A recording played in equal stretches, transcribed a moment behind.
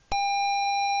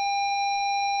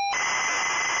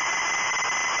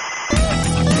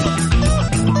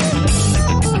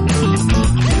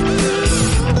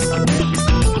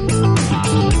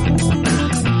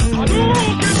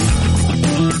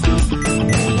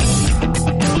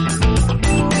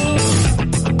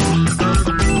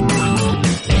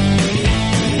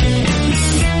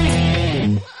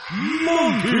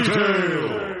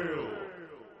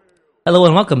Hello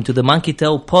and welcome to the Monkey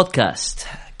Tail podcast.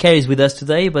 Kerry's with us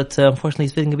today, but unfortunately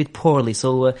he's feeling a bit poorly,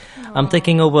 so I'm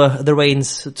taking over the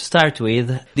reins to start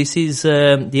with. This is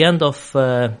the end of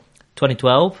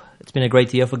 2012. It's been a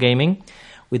great year for gaming.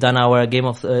 We've done our Game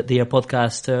of the Year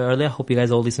podcast earlier. Hope you guys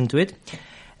all listened to it.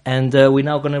 And we're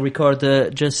now going to record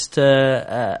just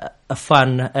a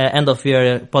fun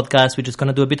end-of-year podcast. We're just going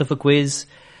to do a bit of a quiz.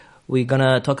 We're going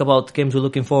to talk about games we're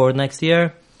looking forward next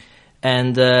year.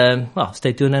 And,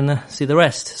 stay tuned and see the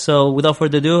rest. So, without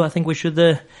further ado, I think we should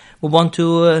move on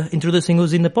to introducing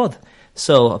who's in the pod.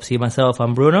 So, obviously myself,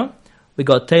 I'm Bruno. We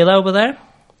got Taylor over there.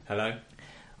 Hello.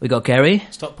 We got Kerry.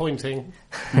 Stop pointing.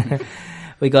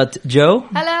 We got Joe.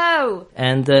 Hello.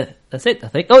 And that's it, I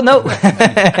think. Oh, no.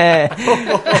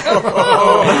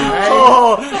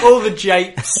 All the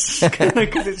japes,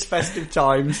 because it's festive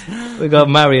times. We got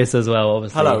Marius as well,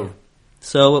 obviously. Hello.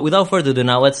 So, without further ado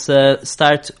now, let's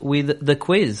start with the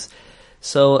quiz.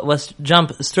 So, let's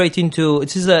jump straight into...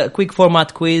 This is a quick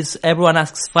format quiz. Everyone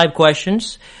asks 5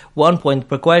 questions, 1 point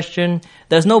per question.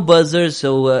 There's no buzzer,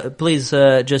 so please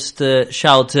just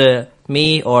shout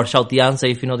me or shout the answer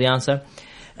if you know the answer.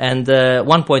 And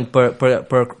 1 point per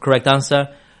correct answer.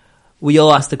 We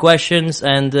all ask the questions,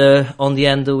 and on the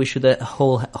end we should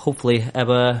hopefully have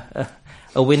a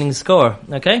winning score.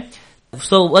 Okay?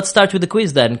 So let's start with the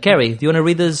quiz then. Kerry, do you want to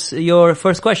read us your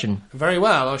first question? Very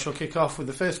well. I shall kick off with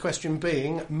the first question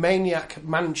being, Maniac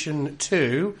Mansion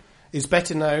 2 is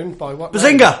better known by what name?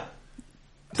 Bazinga!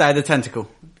 Day of the Tentacle.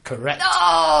 Correct.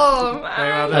 Oh, man. Very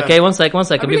well done. Okay, one second.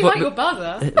 I really like your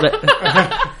buzzer.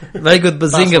 Very good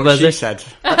Bazinga That's what buzzer. she said.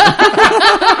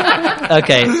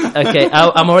 Okay.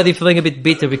 I'm already feeling a bit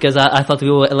bitter because I thought we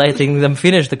were letting them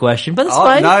finish the question, but it's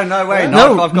fine. No way.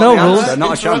 No, I've got no the rules. answer,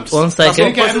 not a chance. One You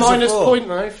second. get a buzzers minus are for. point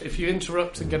now if you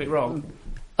interrupt and get it wrong.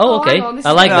 Oh, okay. hang on, this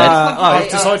I is like that. I've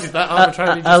decided that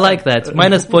arbitrarily. I like that.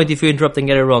 Minus point if you interrupt and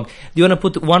get it wrong. Do you want to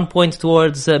put 1 point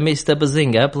towards Mr.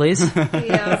 Bazinga, please?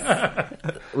 Yes.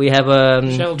 We have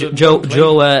Sheldon Joe,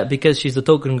 Dunkley. because she's the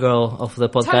token girl of the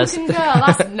podcast. Token girl,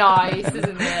 that's nice,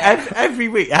 isn't it? Every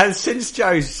week, since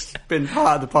Joe's been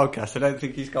part of the podcast, I don't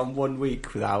think he's gone 1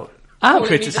 week without Calling me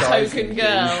the criticising token you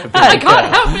girl. for being I a can't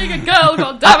girl. help being a girl,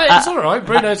 god damn it. It's all right.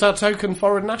 Bruno's our token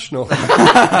foreign national.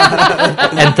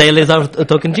 And Taylor's our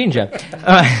token ginger. All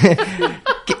right.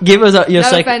 Give us your No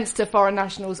second offence to foreign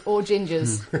nationals or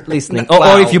gingers. listening.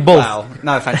 Or if you both. Well,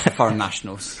 no offence to foreign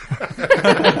nationals.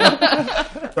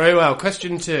 Very well.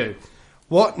 Question 2.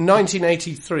 What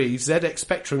 1983 ZX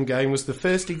Spectrum game was the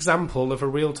first example of a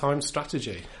real-time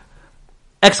strategy?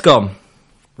 XCOM.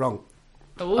 Wrong.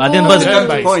 I didn't buzz Turn it.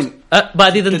 based. Point. But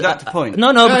I didn't. Deduct a point.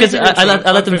 No, No, because you can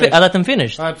I let them. finish. I let them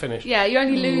finish. I'd finished. Yeah, you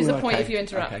only lose a point Okay. if you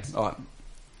interrupt. Okay, all right.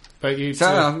 But you So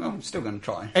I'm still going to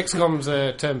try. XCOM's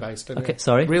turn-based. Isn't Okay, it?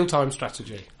 sorry. Real-time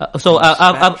strategy. So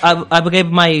I gave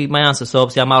my answer. So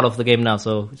obviously I'm out of the game now.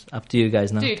 So it's up to you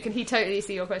guys now. Dude, can he totally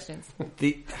see your questions?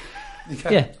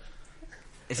 Yeah.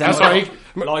 Is I'm sorry.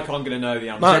 Like I'm going to know the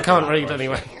answer. Mark to can't that read question.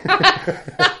 anyway.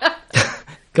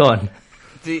 Go on.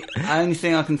 The only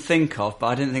thing I can think of, but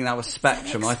I didn't think that was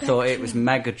Spectrum. I thought it was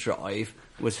Mega Drive.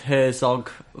 Was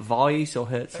Herzog Vice or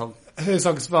Herzog?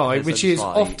 Herzog's Vibe, which is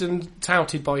Vibe. often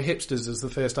touted by hipsters as the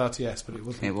first RTS, but it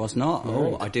wasn't. It was not.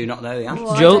 Oh, I do not know the answer. Oh,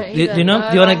 I Joe, don't do you either. know? No,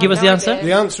 Do you want I to give have us the no answer? idea.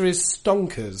 The answer is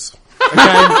Stonkers.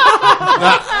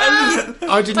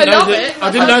 I didn't I know love the, it.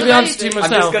 I didn't know the That's answer to amazing. I'm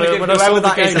myself. just going to but give when I saw whoever the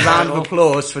that is game a round of title-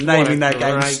 applause for naming their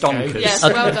game Right, okay. Stonkers. Yes,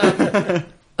 well done.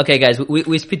 Okay, guys, we're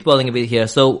spitballing a bit here.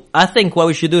 So I think what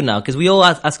we should do now, because we all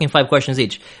asking 5 questions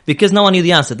each, because no one knew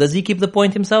the answer. Does he keep the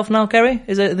point himself now, Kerry?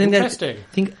 Is it? Interesting.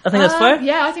 I think that's fair.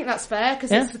 Yeah, I think that's fair,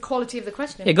 because Yeah? it's the quality of the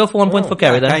question. Yeah, go for 1 point for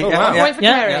Kerry then. Okay, Oh, yeah, wow. yeah. Point for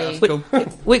Yeah. Kerry. That's cool.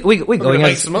 We're We're going going to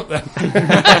make as some up then.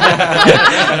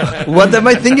 what am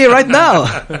I thinking right now?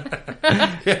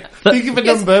 Think of a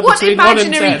Yes, number what between 1 and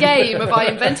imaginary 10. game have I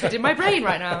invented in my brain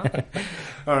right now?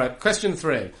 All right, question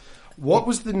 3. What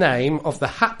was the name of the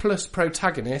hapless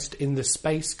protagonist in the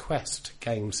Space Quest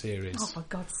game series? Oh, for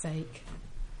God's sake.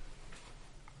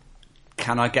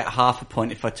 Can I get half a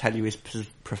point if I tell you his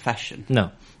profession? No.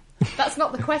 That's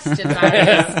not the question,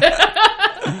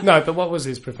 Marius. No, but what was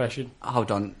his profession?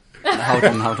 Hold on. Hold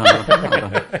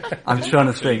on. I'm trying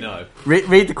to think. No.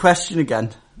 Read the question again.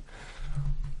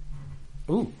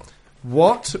 Ooh.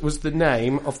 What was the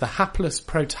name of the hapless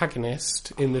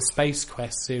protagonist in the Space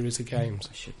Quest series of games?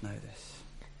 I should know this.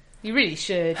 You really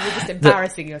should. You're just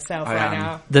embarrassing yourself I right am.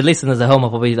 now. The listeners at home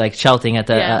are probably like shouting at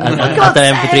the Yeah. at the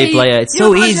MP3 player. It's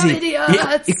so easy.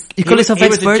 You call yourself He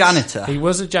was expert. a janitor. He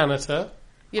was a janitor.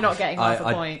 You're not getting half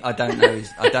a point. I don't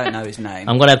know his name.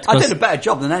 I'm gonna have to. I did a better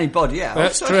job than anybody else.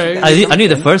 That's true. I knew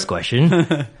the first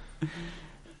question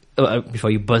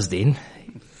before you buzzed in.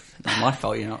 Not my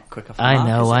fault you're not quick off the I mark,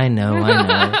 know.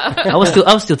 is it?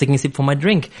 I was still taking a sip for my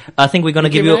drink. I think we're going to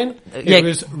give you... It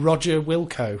was Roger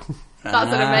Wilco.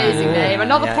 That's an amazing name.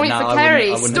 Another point for I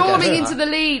Kerry, wouldn't have storming guessed into that.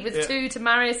 the lead with 2 to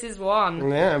Marius's 1.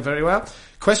 Yeah, very well.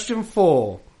 Question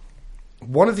 4.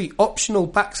 One of the optional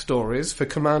backstories for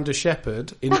Commander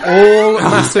Shepard in all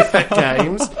Mass Effect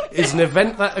games is an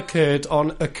event that occurred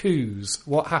on Akuz.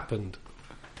 What happened?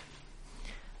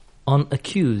 On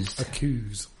Accused.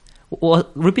 Akuz.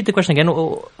 Repeat the question again.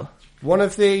 One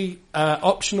of the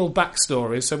optional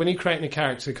backstories. So when you're creating a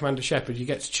character, Commander Shepard, you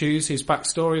get to choose his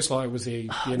backstories. Like, was he,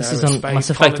 This is a on space Mass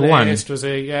Effect 1. colonist? Was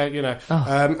he,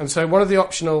 And so one of the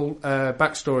optional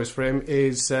backstories for him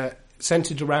is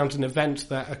centered around an event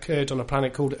that occurred on a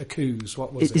planet called Akuz.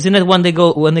 What was it? Isn't it when they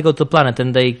go to the planet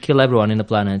and they kill everyone in the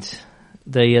planet?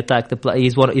 They attack the planet.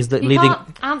 He's the He leading...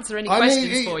 can't answer any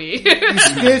questions for you. He's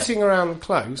skirting around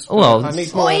close. Well, I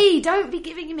need more. Oi, don't be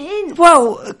giving him hints.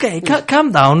 Well, okay,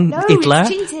 calm down, No, Hitler.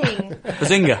 it's cheating.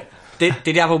 Bazinga, did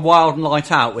he have a wild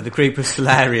night out with a group of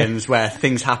Solarians where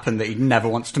things happen that he never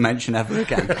wants to mention ever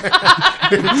again?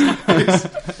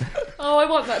 Oh, I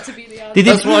want that to be the answer.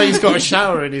 That's why he's got a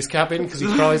shower in his cabin, because he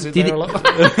cries in there a lot.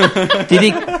 Did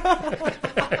he?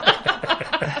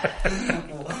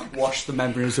 Wash the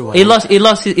memories away. He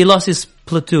lost his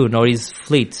platoon or his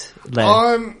fleet there.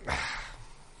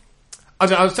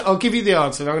 I'll give you the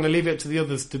answer, and I'm going to leave it to the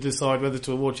others to decide whether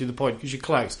to award you the point, because you're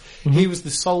close. Mm-hmm. He was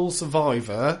the sole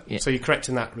survivor, so you're correct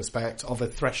in that respect, of a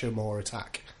Thresher Moor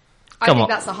attack. I Come think on.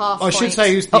 that's a half I point. should say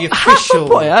he was the half a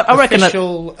point. I reckon that-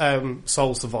 official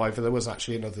sole survivor. There was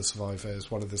actually another survivor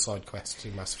as one of the side quests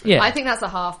in Mass Effect. Yeah. I think that's a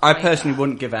half I point. personally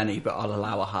wouldn't give any, but I'll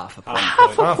allow a half a point.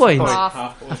 Half a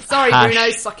point. Sorry, Hash. Bruno,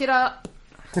 suck it up.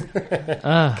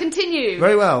 Continue.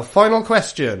 Very well. Final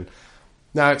question.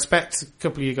 Now, I expect a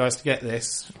couple of you guys to get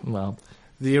this. Well,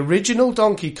 The original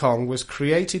Donkey Kong was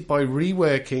created by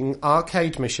reworking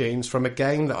arcade machines from a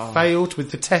game that failed with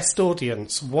the test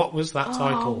audience. What was that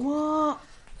title? What?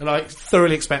 And I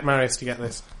thoroughly expect Marius to get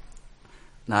this.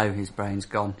 No, his brain's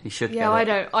gone. He should Yeah, get I it.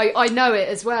 don't. I know it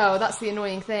as well. That's the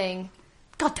annoying thing.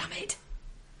 God damn it.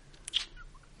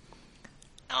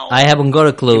 I haven't got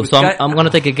a clue, was so ga- I'm going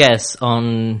to take a guess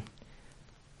on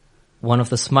one of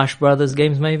the Smash Brothers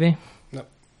games, maybe. No.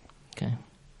 Okay.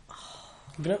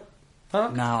 You know? Huh?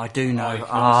 No, I do know. You're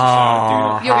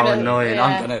How gonna- annoying. yeah.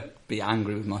 I'm going to be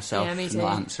angry with myself Yeah, me for too.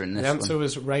 not answering this The answer one.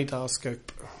 was radar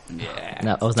scope. Yeah.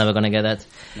 No, I was never going to get that.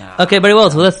 No. Okay, very well.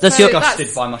 So that's So your. that's-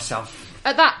 Disgusted by myself.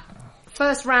 At that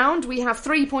first round, we have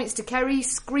 3 points to Kerry,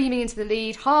 screaming into the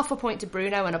lead, half a point to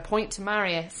Bruno, and a point to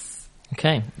Marius.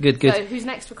 Okay, good. So who's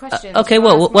next for questions? Okay, Shall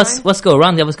I well, ask mine? let's go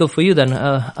around. Yeah, let's go for you then.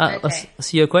 Okay. Let's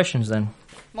see your questions then.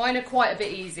 Mine are quite a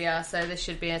bit easier, so this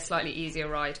should be a slightly easier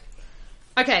ride.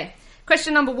 Okay,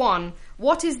 question number 1.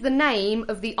 What is the name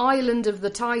of the island of the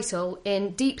title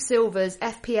in Deep Silver's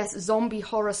FPS zombie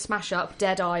horror smash-up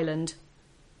Dead Island?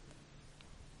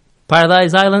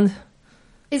 Paradise Island.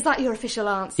 Is that your official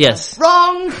answer? Yes.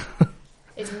 Wrong!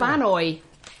 It's Banoi.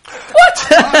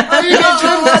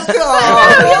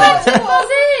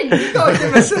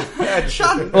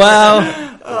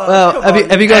 Well,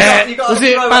 have you got? You gotta Was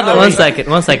it? throw it out. One second.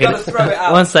 gotta throw it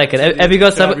out. One second. Have you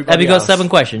got seven? Have everybody you got else. 7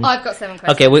 questions? I've got 7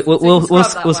 questions. Okay, we'll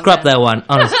So scrap that one.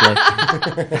 Honestly.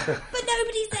 But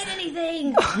nobody said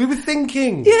anything. We were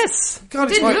thinking. Yes. God,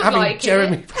 it's Didn't like look having like it.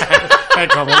 Jeremy. Fair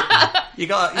comment. You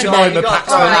got Okay. to Jemima throw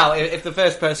Paxton. it out. If the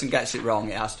first person gets it wrong,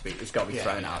 it's got to be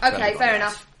thrown out. to Okay, everybody fair else.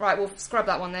 enough. Right, we'll scrub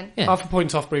that one then. Yeah. Half a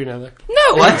point off Bruno there.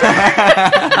 No,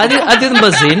 I didn't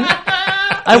buzz in.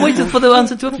 I waited for the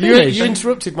answer to You finish.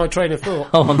 interrupted my train of thought.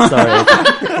 Oh, I'm sorry.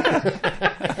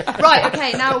 Right,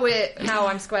 okay, now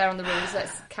I'm square on the rules.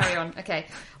 Let's carry on. Okay.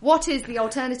 What is the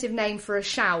alternative name for a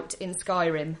shout in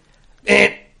Skyrim?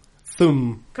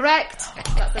 Thumb. Correct.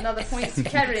 That's another point to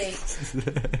Kerry.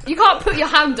 You can't put your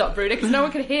hand up, Bruno, because no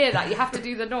one can hear that. You have to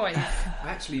do the noise. I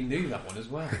actually knew that one as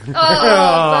well.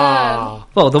 Oh,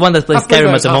 Well, the one that plays Half point Skyrim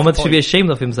at goes the half moment a should be point. ashamed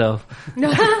of himself.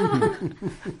 burn.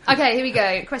 Okay, here we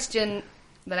go. Question,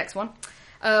 the next one.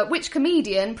 Which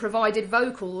comedian provided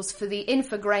vocals for the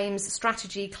Infogrames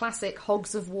strategy classic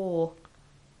Hogs of War?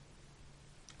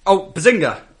 Oh,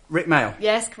 Bazinga! Rick Mail.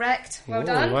 Yes, correct. Well Ooh,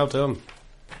 done. Well done.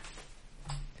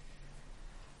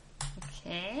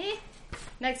 Okay.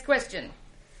 Next question.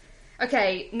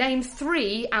 Okay, name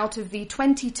 3 out of the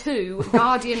 22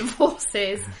 Guardian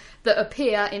forces that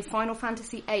appear in Final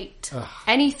Fantasy VIII.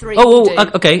 Any 3 will do.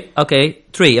 Okay.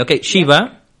 3. Okay,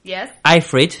 Shiva, Yes,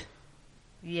 Ifrit,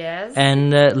 yes.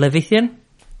 and Levithian.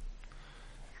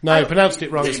 No, pronounced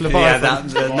it wrong. It's Yeah,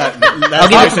 Leviathan.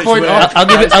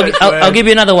 I'll give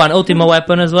you another one. Ultima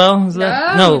Weapon as well. Is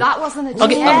that- No, that wasn't a gem.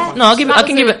 I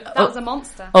can give it. That was a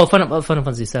monster. Oh, Final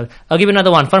Fantasy 7. I'll give you another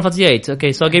one. Final Fantasy 8.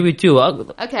 Okay, so I'll give you two.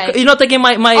 Okay. You're not taking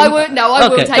my. I would. No, I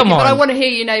will Okay, take it, come but I on. want to hear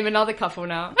you name another couple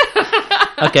now.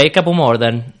 Okay, a couple more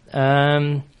then.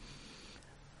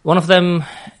 One of them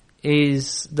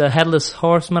is the Headless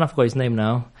Horseman. I forgot his name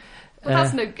now. Well,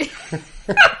 that's no good.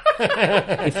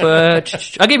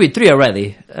 I'll give you three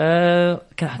already.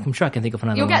 I'm sure I can think of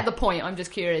another You'll one. get the point. I'm just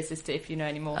curious as to if you know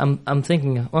any more. I'm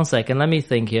thinking. 1 second. Let me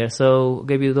think here. So I'll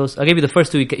give you those. I'll give you the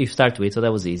first two you start with. So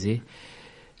that was easy.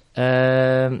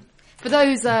 For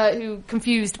those who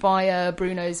confused by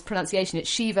Bruno's pronunciation, it's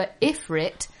Shiva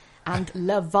Ifrit and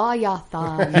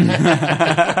Leviathan.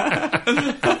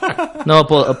 No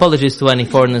apologies to any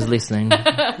foreigners listening.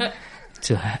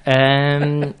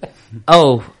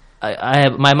 I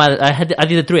have my mind. I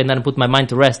did the three and then put my mind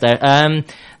to rest there.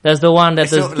 There's the one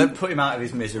that Let's put him out of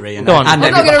his misery. And Go on. I'm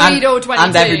not going to read all 22.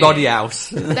 And everybody else.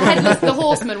 The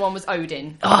horseman one was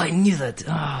Odin. Oh, I knew that.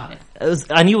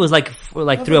 I knew it was like 3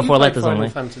 or 4 letters Final only.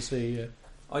 Fantasy.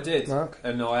 I did, Mark?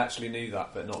 and I actually knew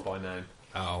that, but not by name.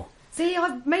 Oh. See,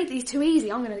 I've made these too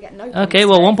easy. I'm going to get no points. Okay,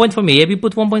 well, 1 point for me. Have you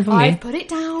put 1 point for me? I've put it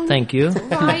down. Thank you.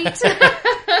 Right.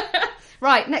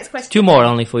 Right, next question. 2 more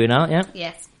only for you now, yeah?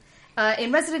 Yes.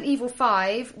 In Resident Evil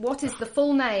 5, what is the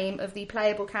full name of the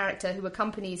playable character who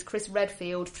accompanies Chris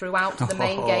Redfield throughout the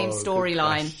main game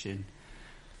storyline?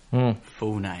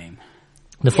 Full name.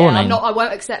 The full name. I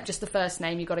won't accept just the first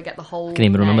name. You've got to get the whole I can't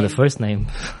even remember name. the first name.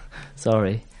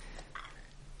 Sorry.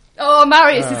 Oh,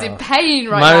 Marius is in pain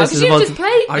right Marius now. is Because about you've just to-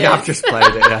 played I this. have just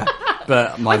played it, yeah.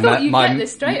 But my I thought you'd get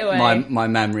this straight away. My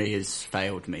memory has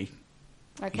failed me.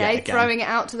 Okay, again. throwing it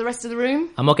out to the rest of the room.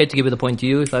 I'm okay to give you the point to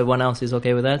you if everyone else is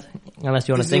okay with that. Unless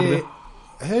you want to think of it.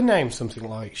 Her name's something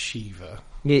like Shiva.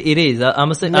 It is. I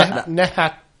must say.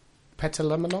 Nehat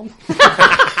Petalamanon?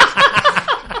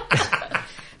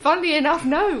 Funnily enough,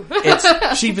 no.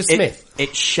 Shiva Smith.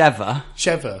 It's Sheva.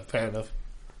 Sheva, fair enough.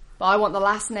 But I want the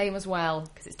last name as well,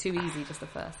 because it's too easy, just the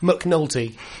first.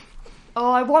 McNulty. Oh,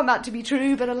 I want that to be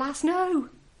true, but alas, no.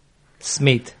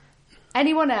 Smith.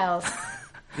 Anyone else?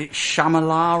 It's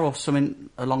Shamala or something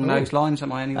along those lines.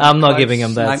 Am I anywhere I'm not close? giving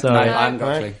him that, No, sorry. No, I haven't got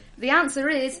a No. clue. The answer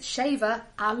is Shaver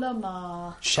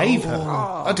Alamar. Shaver.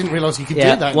 I didn't realise you could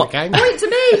Yeah, do that what- in the game. Point to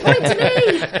me! Point to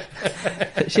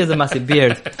me! She has a massive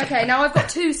beard. Okay, now I've got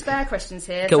 2 spare questions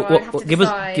here, Okay, so I have to give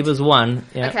decide. us one.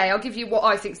 Yeah. Okay, I'll give you what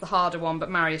I think's the harder one, but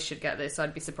Marius should get this.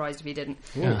 I'd be surprised if he didn't.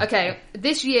 Okay,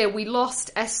 this year we lost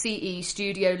SCE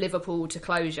Studio Liverpool to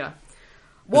closure.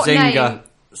 What name? Bazinga.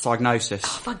 Psygnosis.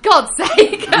 For God's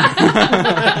sake!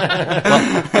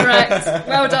 Correct.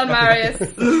 Well done, Marius.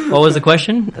 What was the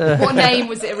question? What name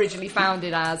was it originally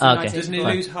founded as? in Okay. 1984? Doesn't he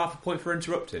lose half a point for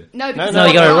interrupting? No, because No,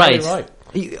 you got it right. You're right.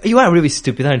 You are really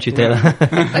stupid, aren't you, Taylor?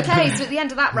 Okay, so at the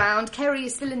end of that round, Kerry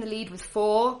is still in the lead with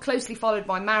 4, closely followed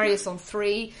by Marius on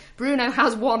 3. Bruno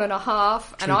has 1.5,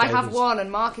 and I have 1,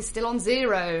 and Mark is still on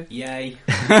 0. Yay.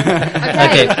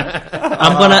 Okay.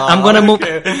 I'm gonna move.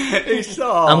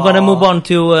 I'm gonna move on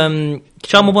to.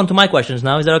 Shall I move on to my questions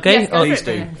now? Is that okay? Yes, go for Please it,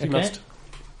 do. Bruno. You must.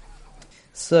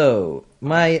 So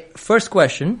my first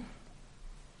question.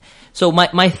 So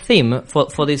my theme for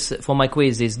my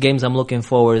quiz is games I'm looking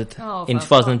forward Oh, in for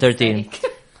 2013. fuck's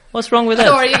sake. What's wrong with that?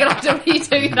 Sorry, you're going to have to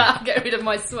redo that. Get rid of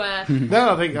my swear.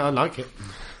 No, I think I like it.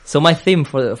 So my theme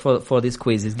for this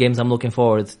quiz is games I'm looking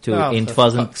forward to in for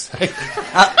 2000. fuck's sake.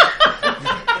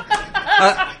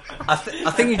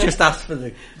 I think you just asked for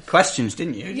the questions,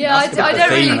 didn't you? You Yeah, I asked about the don't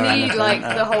theme really or need anything. like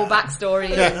the whole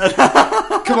backstory.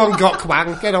 Come on,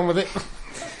 Gok get on with it.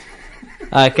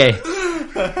 Okay.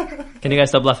 Can you guys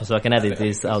stop laughing so I can edit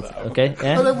this out? Okay. I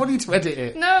Yeah. don't want you to edit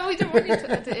it. No, we don't want you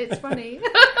to edit it. It's funny.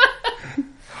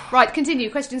 Right, continue.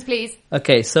 Questions, please.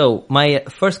 Okay. So my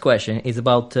first question is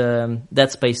about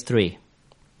Dead Space 3.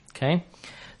 Okay.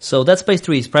 So Dead Space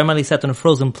 3 is primarily set on a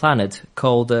frozen planet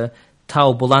called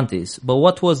Tau Volantis. But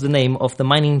what was the name of the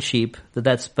mining ship the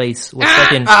Dead Space was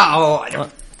set in?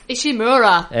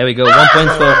 Ishimura. There we go. 1 point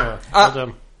for. Well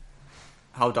done.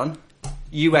 Hold on.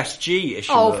 USG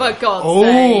issue. Oh, for God's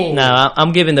sake. No,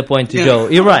 I'm giving the point to Joe.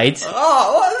 You're right.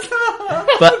 Oh,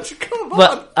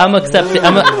 But I'm accepting.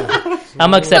 I'm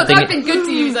Look, accepting. I've been good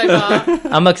to you so far.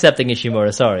 I'm accepting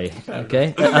Ishimura. Sorry.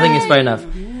 Okay. I think it's fair enough.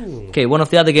 Okay. One of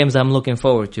the other games I'm looking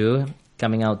forward to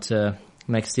coming out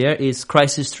next year is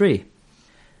Crysis 3.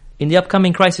 In the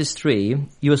upcoming Crysis 3,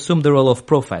 you assume the role of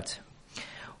Prophet.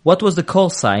 What was the call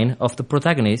sign of the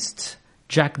protagonist,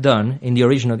 Jack Dunn, in the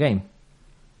original game?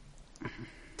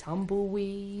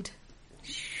 Tumbleweed.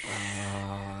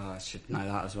 I should know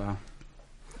that as well.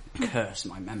 Curse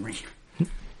my memory.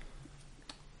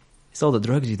 It's all the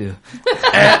drugs you do.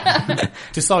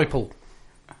 Disciple.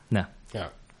 No. Yeah,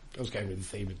 I was going with the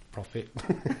theme of profit.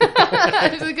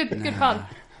 It was a good pun.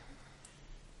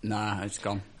 Nah, it's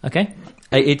gone. Okay.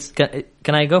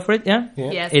 Can I go for it? Yeah.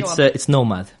 Yeah. Yes, It's go on. it's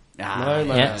Nomad. No, man.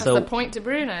 Yeah. That's So the point to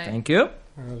Bruno. thank you.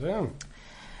 Yeah.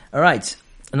 All right.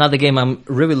 Another game I'm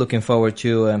really looking forward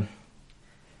to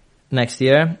next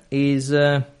year is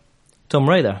Tomb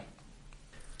Raider.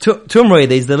 Tomb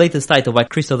Raider is the latest title by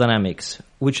Crystal Dynamics,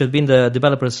 which has been the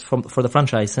developers for the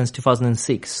franchise since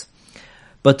 2006.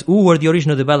 But who were the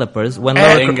original developers when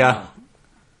Lara Zynga.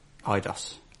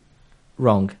 Eidos.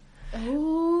 Wrong.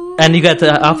 And you got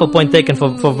half a point taken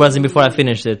for buzzing before I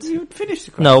finished it. You finished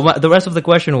the question. No, the rest of the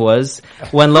question was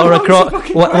when Lara Croft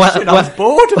I was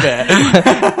bored of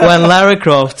it. when Lara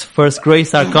Croft first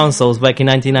graced our consoles back in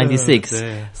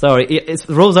 1996. Sorry, it's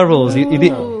rules are rules. You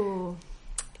did, Ooh,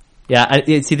 yeah,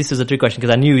 see, this was a trick question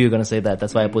because I knew you were going to say that.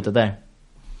 That's why I put it there.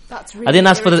 that's really I didn't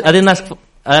ask for irritating.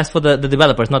 I asked for the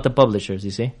developers, not the publishers.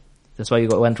 You see, that's why you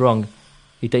went wrong.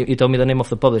 You told me the name of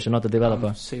the publisher, not the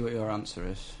developer. See what your answer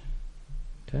is.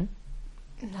 Okay.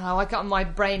 No, I got my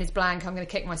brain is blank. I'm going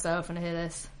to kick myself when I hear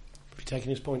this. Have you taken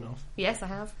his point off? Yes, I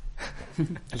have.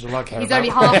 Does it like how He's only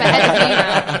half ahead of you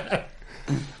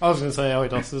now. I was going to say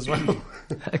Eidos as well.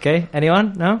 Okay.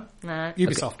 Anyone? No. No.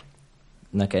 Ubisoft.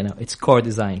 Okay. No. It's Core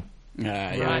Design.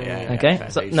 Yeah. Right. Okay. fair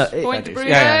So dues. no. Point to Yeah, Bruno.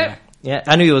 yeah. Yeah,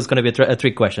 I knew it was going to be a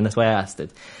trick question. That's why I asked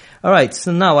it. All right.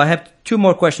 So now I have 2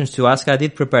 more questions to ask. I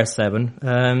did prepare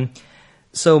 7.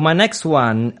 So my next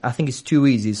one, I think is too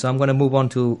easy. So I'm going to move on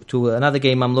to another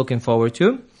game I'm looking forward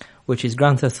to, which is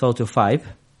Grand Theft Auto 5.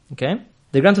 Okay.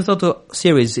 The Grand Theft Auto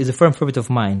series is a firm favorite of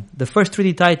mine. The first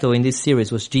 3D title in this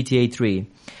series was GTA 3.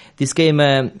 This game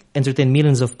entertained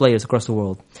millions of players across the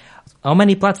world. How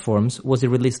many platforms was it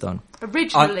released on?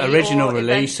 Originally, Original or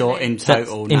release or in eventually?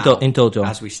 total In now? in total.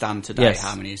 As we stand today, Yes.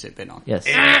 how many has it been on? Yes.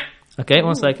 Okay,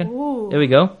 1 second. Ooh. Here we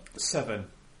go. 7.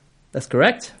 That's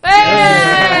correct.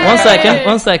 Hey!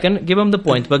 1 second. Give him the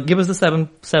point, but give us the 7.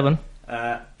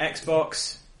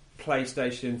 Xbox,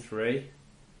 PlayStation 3,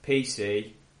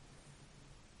 PC,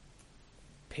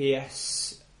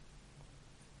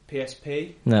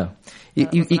 PSP. No. That You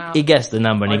doesn't matter. he guessed the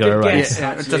number and he I got it did right. guess.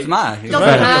 It doesn't matter. Doesn't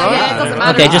matter. Yeah, it doesn't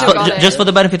matter. Okay, I got it. just for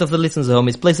the benefit of the listeners at home,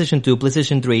 it's PlayStation 2,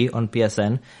 PlayStation 3 on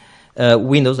PSN,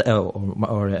 Windows or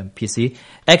PC,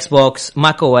 Xbox,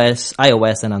 Mac OS,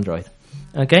 iOS, and Android.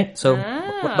 Okay, so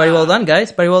very well done,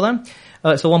 guys. Very well done.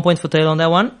 So 1 point for Taylor on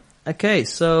that one. Okay,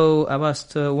 so I've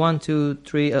asked 1, 2,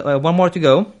 3, 1 more to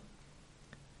go.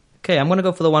 Okay, I'm gonna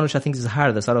go for the one which I think is the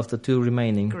hardest out of the 2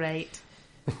 remaining. Great.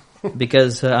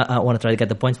 Because I want to try to get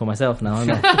the points for myself now.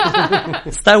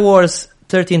 Star Wars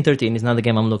 1313 is another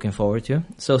game I'm looking forward to.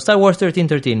 So Star Wars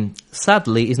 1313,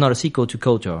 sadly, is not a sequel to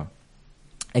KOTOR.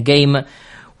 A game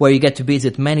where you get to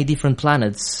visit many different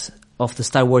planets of the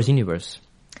Star Wars universe.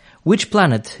 Which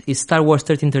planet is Star Wars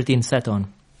 1313 set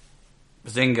on?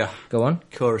 Zynga. Go on.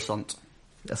 Coruscant.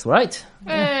 That's right.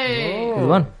 Hey! Good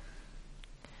one.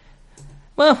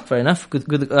 Well, fair enough.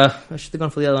 Good. I should have gone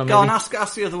for the other one. Go on, maybe.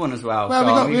 ask the other one as well. Well,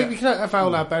 Go on, we can have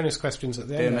all our bonus questions at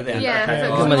the Do them end. at the end. Yeah, Okay, so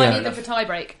well, we yeah. might need them for tie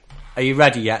break. Are you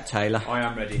ready yet, Taylor? I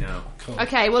am ready now.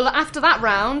 Okay, well, after that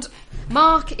round,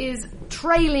 Mark is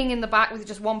trailing in the back with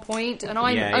just 1 point, and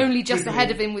I'm Yay. only just ahead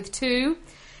of him with 2.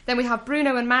 Then we have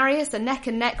Bruno and Marius are neck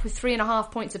and neck with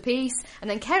 3.5 points apiece, and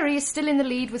then Kerry is still in the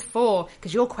lead with 4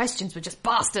 because your questions were just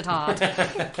bastard hard.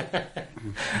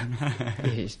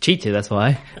 He's cheated, that's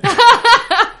why.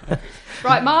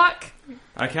 Right, Mark.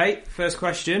 Okay, first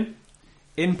question.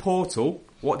 In Portal,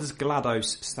 what does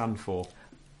GLaDOS stand for?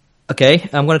 Okay,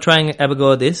 I'm gonna try and have a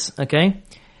go at this, okay?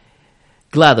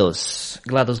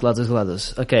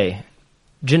 GLaDOS. Okay.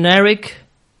 Generic,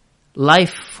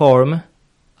 life form,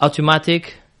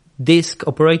 automatic, disk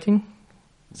operating?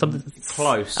 Something.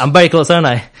 Close. I'm very close, aren't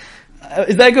I?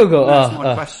 Is that Google? That's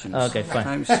my questions. Okay, fine.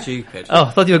 I'm stupid. Oh, I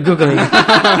thought you were Googling.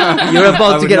 You're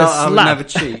about to get a I would slap. never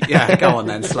cheat. Yeah, go on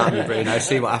then, slap me, Bruno.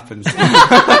 See what happens.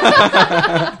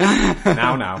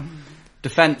 Now.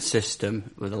 Defence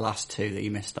system were the last 2 that you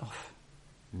missed off.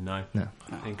 No. No.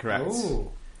 Incorrect.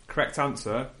 Ooh. Correct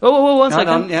answer. Oh, 1 Hold second.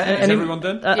 on, yeah. Is everyone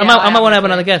done? I Yeah, might I want to have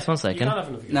am. another guess. 1 You second. can't have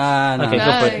another guess. No. Okay,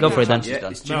 No. go for it then. Yeah,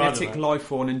 done. it's No, I don't genetic know. life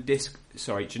form and disk.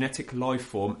 Sorry, genetic life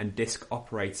form and disk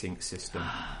operating system.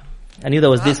 I knew there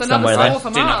was That's disk another somewhere score there.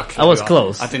 for Mark. I was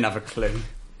close. I didn't have a clue.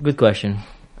 Good question.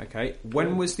 Okay,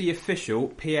 when was the official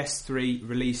PS3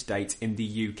 release date in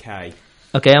the UK?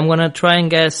 Okay, I'm gonna try and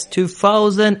guess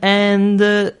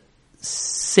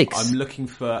 2006. I'm looking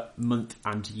for month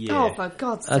and year. Oh, for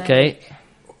God's sake. Okay,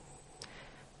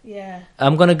 Yeah.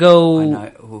 I'm gonna I go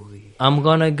know. Ooh, I'm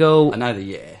gonna go I know the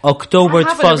year. October I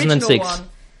have an original 2006. one.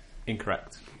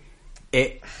 Incorrect.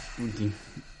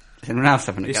 Anyone else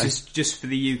having a This go? is just for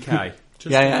the UK.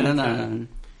 No.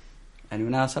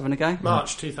 Anyone else having a go?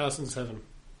 March 2007.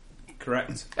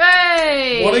 Correct.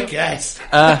 Hey! What a guess!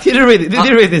 Did you read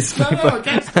this? No, I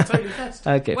guessed. I totally guessed.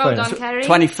 Okay, Well fair done, enough. Kerry.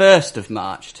 21st of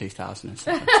March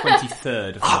 2007.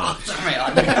 23rd of March.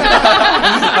 I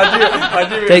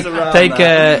knew it was around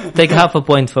there. Take half a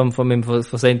point from him for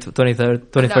saying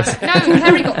 23rd, 21st. No,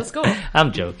 Kerry got the score.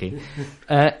 I'm joking.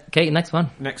 Okay, next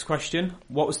one. Next question.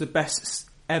 What was the best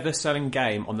ever selling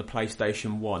game on the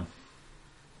PlayStation 1?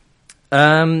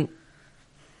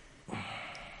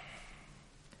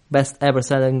 Best ever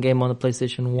selling game on the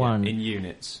PlayStation 1. In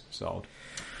units sold.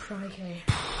 Crikey.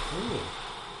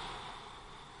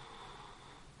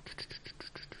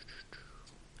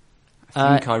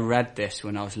 I think I read this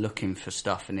when I was looking for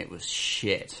stuff and it was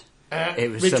shit. It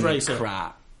was Ridge some Racer.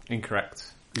 crap. Incorrect.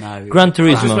 No. Gran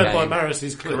Turismo. Just read by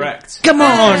Maris's clue. Correct. Come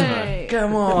on! Hey.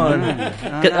 Come on!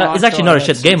 I It's actually thought not I a read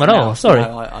shit game at something all, else. sorry.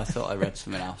 No, I thought I read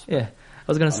something else. Yeah,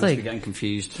 I was gonna I must be say. getting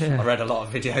confused. Yeah. I read a lot of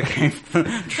video game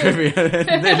trivia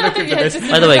and then looking for this.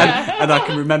 By the way, and I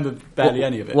can remember barely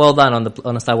any of it. well done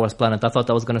on a Star Wars Planet. I thought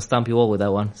I was gonna stump you all with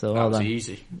that one, so that well was done.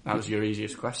 easy. That was your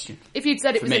easiest question. If you'd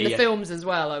said it For was me, in the yeah. films as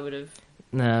well, I would have.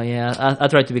 No, yeah, I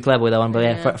tried to be clever with that one, but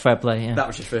yeah, Yeah. fair play. Yeah. That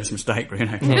was your first mistake,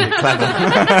 Bruno. Really clever.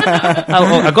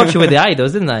 I got you with the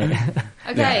idols, didn't I?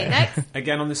 Okay, next.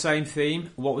 Again on the same theme.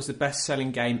 What was the best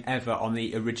selling game ever on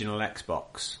the original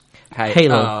Xbox? Hey,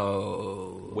 Halo.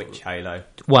 Oh. Which Halo?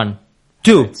 1,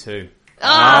 2. 2. No,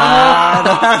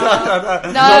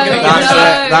 That's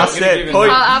Not gonna it. give him Point,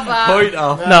 Can't have that. point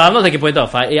off. No, I'm not taking point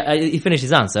off. He finished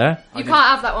his answer. You can't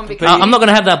have that one because. I'm not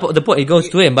gonna have that. The point it goes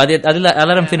to him, but I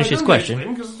let him finish his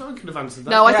question. Because I could have answered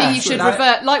that. No, I Yeah, think you should no.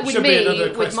 revert, like with Should be me,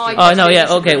 another with my question. Oh no, question, yeah, you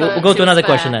should okay. We'll revert go to till another it's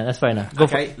question fair. then. That's fair enough. Go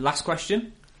Okay, last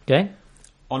question. Okay.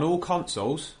 On all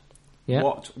consoles, Yeah.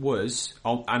 what was,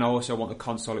 and I also want the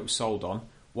console it was sold on,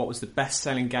 what was the best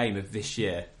selling game of this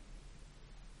year?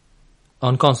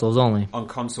 On consoles only. On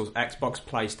consoles, Xbox,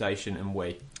 PlayStation and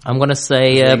Wii. I'm gonna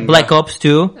say Zynga. Black Ops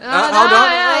 2. Oh, no,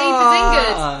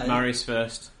 yeah, he's Marius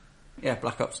first. Yeah,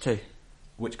 Black Ops 2.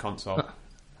 Which console?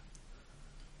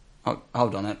 Oh,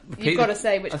 hold on. Repeat You've got the- to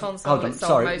say which console Hold on. it's sold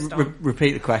Sorry. most on.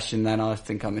 Repeat the question. Then I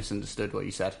think I misunderstood what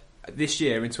you said. This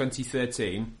year in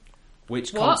 2013,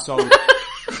 which What? console?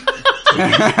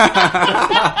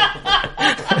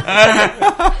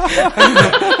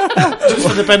 Just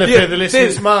for the benefit of the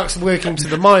listeners, Mark's working to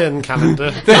the Mayan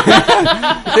calendar.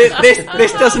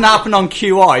 this doesn't happen on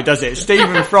QI, does it?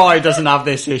 Stephen Fry doesn't have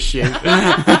this issue.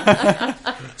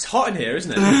 It's hot in here,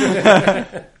 isn't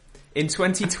it? In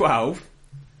 2012,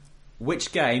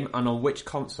 which game and on which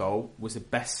console was the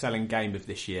best selling game of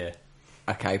this year?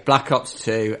 Okay, Black Ops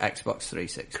 2, Xbox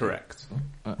 360. Correct.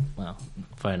 Well,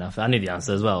 fair enough. I knew the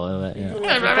answer as well. Yeah. Well,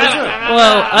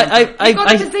 Well,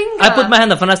 I put my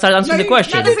hand up and I started answering the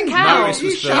question. That doesn't count. Marius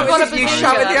was You first. got a You bazooka.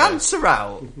 shouted the answer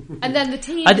out. And then the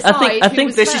team I decide think who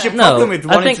was this This is your first. problem with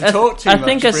wanting to talk too much,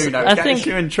 think Bruno. I It gets think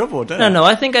you in trouble, doesn't it? no.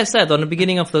 I think I said on the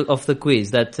beginning of the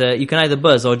quiz that you can either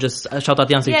buzz or just shout out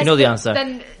the answer if Yes, you know the but answer.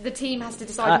 Then the team has to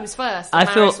decide who was first. I And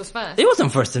feel Marius was first. it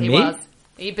wasn't first than He me. was.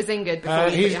 He bazingered before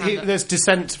you put your hand up. There's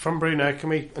dissent from Bruno. Can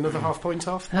we another half point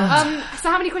off? So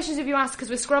how many questions have you asked?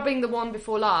 Because we're scrubbing the one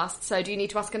before last. So do you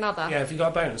need to ask another? Yeah, have you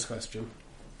got a bonus question?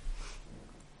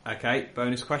 Okay,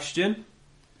 bonus question.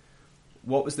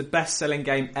 What was the best selling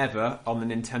game ever on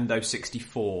the Nintendo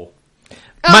 64?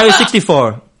 Mario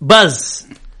 64. Buzz.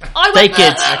 I Take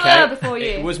went it. there before you.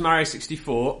 It was Mario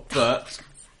 64, but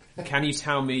can you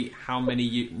tell me how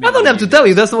many I don't have to tell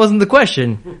you. That wasn't the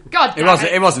question. God damn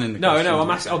It wasn't in the No,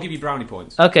 question. I'll give you brownie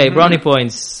points. Okay, brownie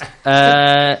points. In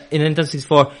Nintendo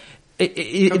 64.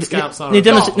 Scouts are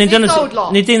Nintendo, a sold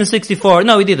lots. Nintendo 64.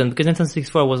 No, it didn't because Nintendo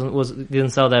 64 didn't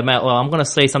sell that much. Well, I'm gonna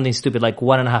say something stupid like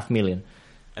 1.5 million.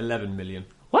 11 million.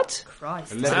 What?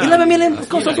 Christ. 11 million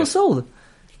consoles were sold.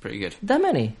 It's pretty good. That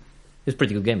many? It's a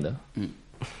pretty good game though.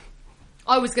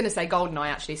 I was going to say GoldenEye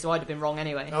actually, so I'd have been wrong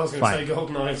anyway. I was going to Fine. say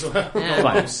GoldenEye as well. Yeah.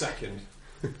 Fine. Second.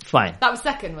 Fine. That was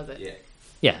second, was it? Yeah.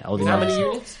 Yeah, I'll do How that. many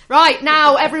units? Right,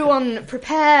 now everyone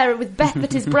prepare with breath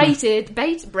that is braided,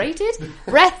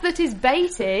 breath that is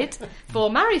baited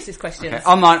for Marius's questions. Okay,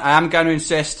 on mine, I am going to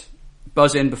insist,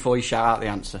 buzz in before you shout out the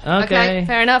answer. Okay.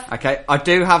 Fair enough. Okay, I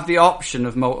do have the option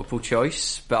of multiple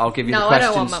choice, but I'll give you No, the I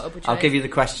questions. don't want multiple I'll choice. give you the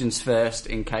questions first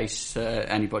in case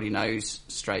anybody knows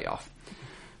straight off.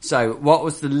 So, what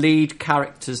was the lead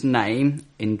character's name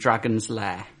in Dragon's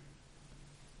Lair?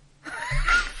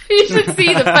 You should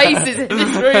see the faces in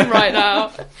this room right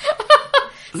now.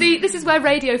 See, this is where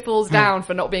radio falls down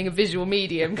for not being a visual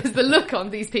medium, because the look on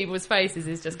these people's faces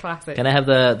is just classic. Can I have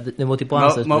the multiple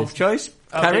answers, Multiple please? choice?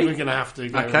 I think Kerry? we're going to have to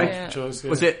go Okay. with multiple choice. Yeah.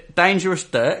 Was it Dangerous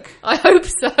Dirk, I hope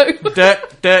so.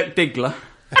 Dirk Diggler,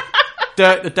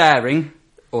 Dirk the Daring,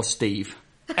 or Steve?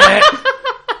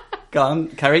 Go on,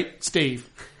 Kerry. Steve?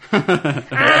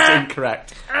 That's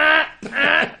incorrect.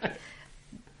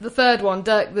 The third one,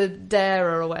 Dirk the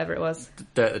Darer or whatever it was.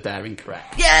 Dirk the Daring,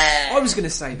 correct. I was going to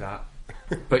say that.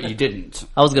 But you didn't.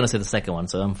 I was going to say the second one,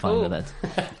 so I'm fine Ooh. with that.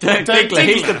 Dirk Dirk Diggler,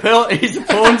 he's Diggler. he's the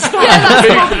porn star.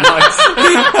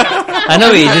 I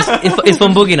know it's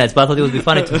from Boogie Nights, but I thought it would be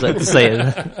funny to say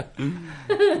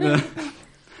it.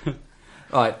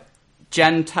 Right,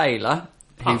 Jen Taylor,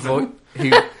 who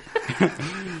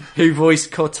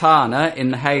voiced Cortana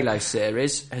in the Halo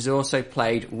series, has also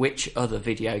played which other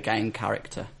video game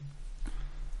character?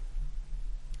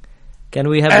 Can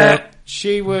we have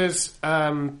She was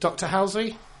Dr.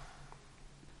 Halsey.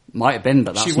 Might have been,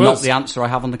 but She that's not was. the answer I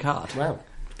have on the card. Well,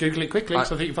 Google it quickly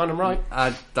so I think you find them right.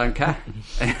 I don't care.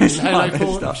 In Halo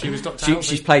 4, she was Dr. Halsey.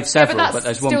 She's played several, But but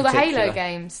that's there's one still the particular. Halo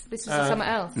games. This was something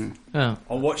else. Oh,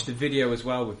 I watched the video as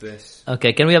well with this.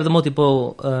 okay. Can we have the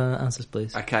multiple answers,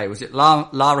 please? Okay, was it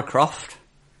Lara Croft,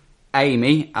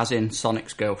 Amy, as in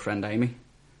Sonic's girlfriend Amy,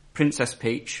 Princess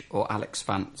Peach, or Alex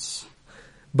Vance?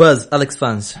 Buzz, Alex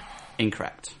Vance.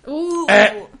 Incorrect. Ooh.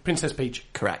 Princess Peach.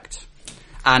 Correct.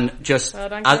 And just Well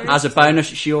done, as a bonus,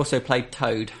 she also played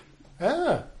Toad.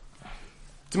 Ah.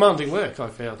 Demanding work, I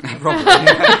feel. Probably.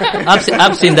 I've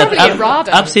seen that. Probably a radar.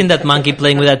 I've seen that monkey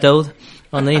playing with that toad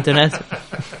on the internet.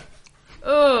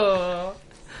 Oh,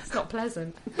 it's not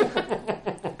pleasant.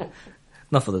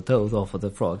 Not for the toad or for the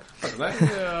frog.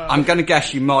 I'm going to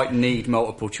guess you might need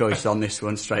multiple choice on this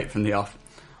one straight from the off.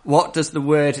 What does the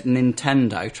word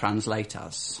Nintendo translate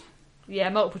as? Yeah,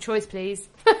 multiple choice, please.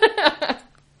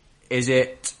 Is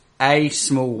it A,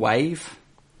 small wave,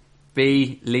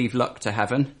 B, leave luck to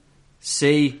heaven,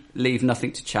 C, leave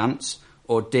nothing to chance,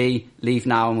 or D, leave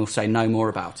now and we'll say no more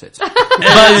about it?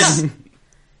 Buzz.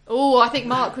 Oh, I think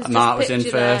Mark was just Mark was in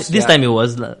picture there. first. This Yeah. time it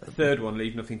was. Third one,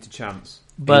 leave nothing to chance.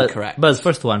 But Incorrect. Buzz,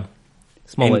 first one.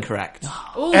 Small wave. Incorrect.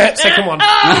 Ooh, Second one.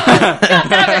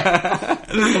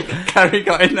 Kerry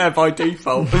got in there by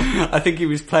default. I think he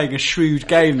was playing a shrewd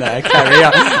game there, Kerry.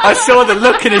 I saw the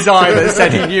look in his eye that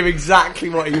said he knew exactly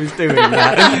what he was doing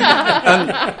there.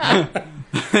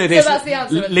 It is that's the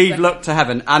answer. leave luck to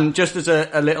heaven. And just as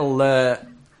a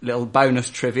little bonus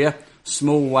trivia,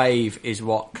 small wave is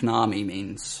what Konami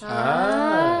means.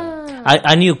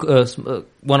 I knew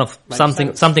one of something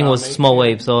was Konami, small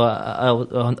wave, so I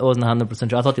wasn't 100%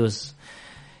 sure. I thought it was.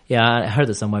 Yeah, I heard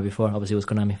it somewhere before. Obviously, it was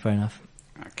Konami. Fair enough.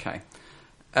 Okay.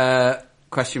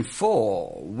 Question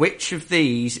 4. Which of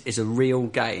these is a real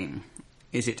game?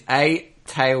 Is it A,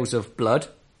 Tales of Blood,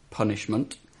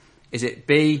 Punishment? Is it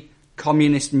B,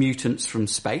 Communist Mutants from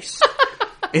Space?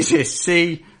 Is it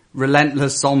C,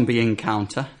 Relentless Zombie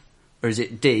Encounter? Or is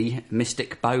it D,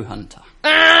 Mystic Bowhunter?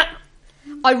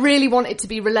 I really want it to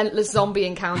be Relentless Zombie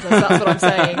Encounters, that's what I'm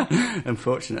saying.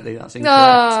 Unfortunately, that's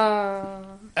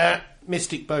incorrect.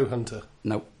 Mystic Bowhunter.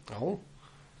 Nope. Oh.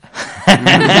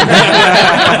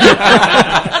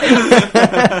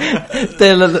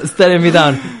 Staring me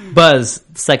down. Buzz,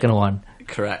 second one.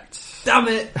 Correct. Damn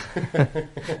it!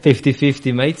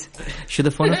 50-50, mate. Should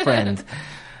have phoned a friend.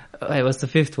 Wait, what's the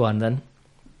fifth one then?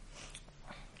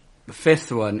 The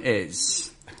fifth one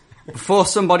is... Before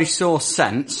somebody saw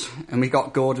sense, and we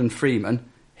got Gordon Freeman,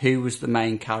 who was the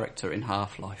main character in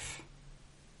Half-Life?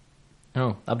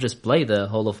 Oh, I've just played the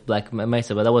whole of Black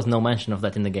Mesa, but there was no mention of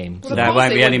that in the game. Well, There course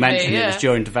won't it be any wouldn't be, mention. It yeah. was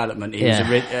during development. He Yeah.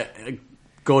 was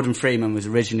Gordon Freeman was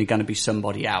originally going to be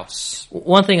somebody else.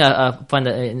 One thing I find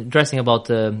interesting about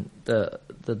the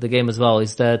game as well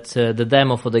is that the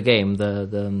demo for the game,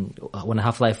 when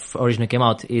Half-Life originally came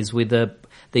out, is with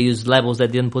they used levels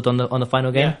that didn't put on the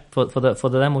final game for the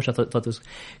demo, which I thought was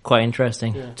quite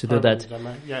interesting to do that.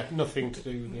 Yeah, nothing to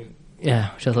do with it.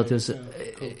 Yeah, which I thought was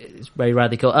it's very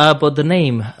radical. But the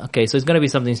name, okay, so it's going to be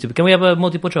something stupid. Can we have a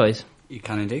multiple choice? You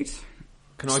can indeed.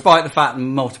 Can I? Despite the fact that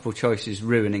multiple choice is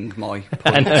ruining my points.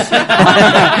 But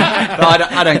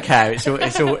I don't care. It's all.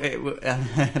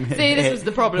 See, this was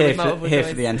the problem with multiple here choice.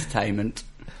 for the entertainment.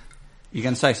 You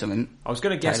going to say something? I was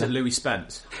going to guess Taylor. at Louis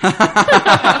Spence.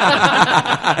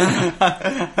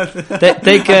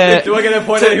 Take Do I get a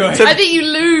point anyway? I think you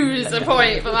lose a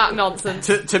point for that nonsense.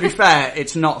 To be fair,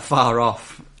 it's not far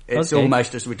off. It's Okay.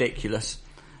 almost as ridiculous.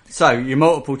 So your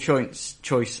multiple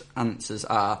choice answers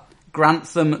are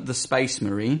Grantham the Space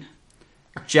Marine,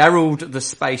 Gerald the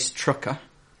Space Trucker,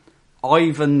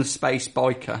 Ivan the Space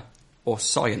Biker, or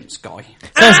Science Guy.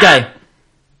 Science guy.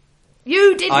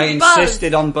 You didn't I buzz.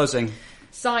 insisted on buzzing.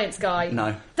 Science guy.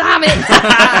 No. Damn it!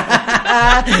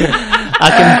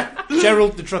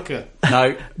 Gerald the trucker.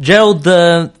 No. Gerald,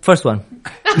 the first one. No,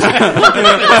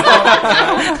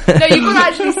 you've got to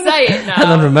actually say it now. I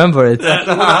don't remember it. The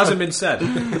one that hasn't been said.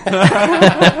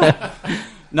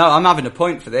 No, I'm having a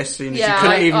point for this. Seeing as Yeah, you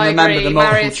couldn't even I remember agree. the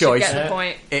multiple Marius should choice. get the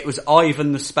point. It was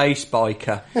Ivan the Space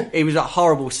Biker. He was a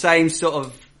horrible, same sort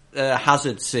of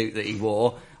hazard suit that he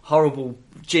wore. Horrible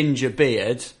ginger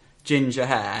beard, ginger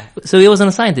hair. So he wasn't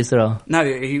a scientist at all. No,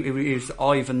 he was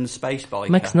Ivan the Space Biker.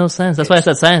 Makes no sense. That's why I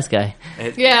said science guy.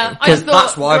 Yeah, I just thought...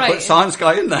 That's why I right. put Science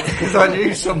Guy in there, because I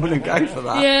knew someone would go for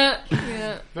that.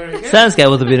 Yeah. Very good. Science guy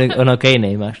would have been an okay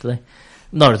name, actually.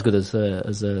 Not as good as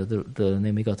the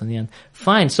name we got in the end.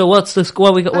 Fine. So what's the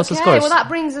score? What's the Okay, scores? well that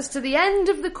brings us to the end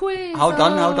of the quiz. Hold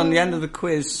on, the end of the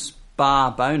quiz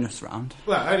bar bonus round.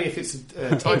 Well, only if it's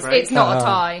a tie break. It's not a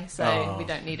tie, so we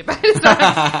don't need a bonus.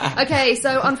 Okay,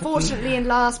 so unfortunately in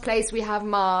last place we have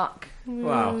Mark.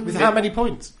 Wow. With how many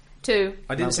points? 2.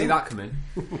 I didn't see that coming.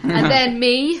 And then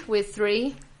me with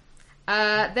 3.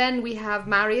 Then we have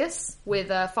Marius with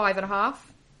 5.5.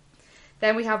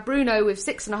 Then we have Bruno with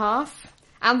 6.5.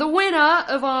 And the winner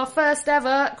of our first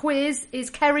ever quiz is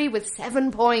Kerry with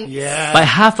 7 points. Yeah. By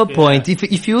half a point.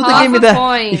 If you would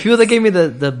have gave me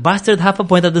the bastard half a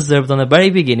point I deserved on the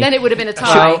very beginning. Then it would have been a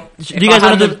tie. Do you guys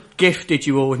want to do? Gifted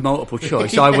you all with multiple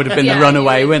choice, I would have been Yeah, the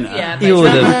runaway you- winner. yeah, You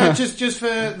would have. Just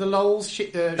for the lols,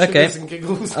 sugars Okay. and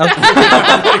giggles.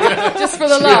 Just for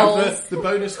the lulz. The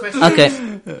bonus question. Okay,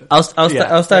 I'll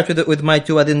Yeah. start with my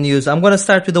 2 I didn't use. I'm going to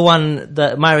start with the one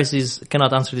that Marius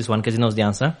cannot answer this one because he knows the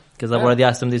answer because I've already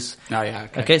asked him this. Oh, yeah,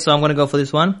 okay. Okay, so I'm going to go for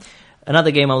this one. Another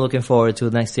game I'm looking forward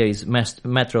to next year is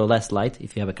Metro Last Light,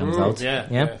 if it ever comes out.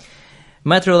 Yeah.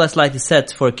 Metro Last Light is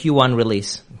set for Q1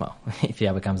 release. Well, if it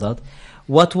ever comes out.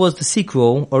 What was the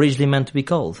sequel originally meant to be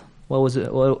called? What was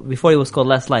it? Well, before it was called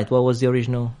Last Light, what was the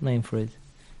original name for it?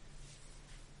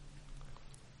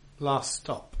 Last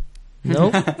stop. No?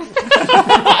 All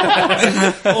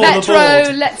Metro,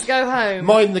 aboard. let's go home.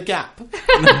 Mind the gap.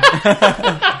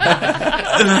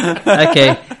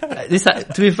 Okay.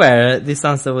 To be fair, this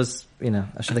answer was,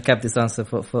 I should have kept this answer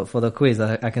for the quiz.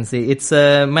 I can see it's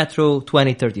Metro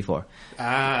 2034.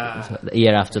 The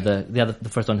year after the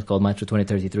first one is called Metro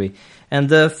 2033. And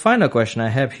the final question I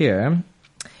have here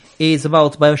is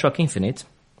about BioShock Infinite.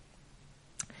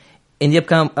 In the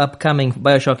upcoming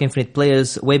BioShock Infinite,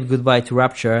 players wave goodbye to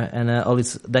Rapture and all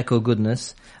its Art Deco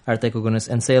goodness,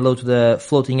 and say hello to the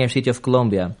floating air city of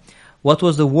Columbia. What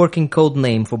was the working code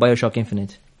name for BioShock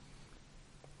Infinite?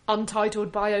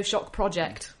 Untitled BioShock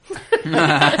Project.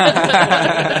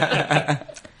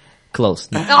 Close.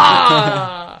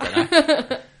 Ah!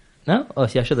 No? Oh,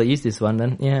 yeah, I should have used this one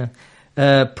then. Yeah.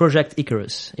 Project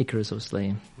Icarus. Icarus was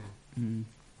slain.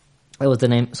 That was the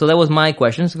name. So that was my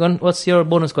questions. What's your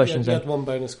bonus questions You then? had one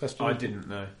bonus question. I didn't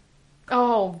know.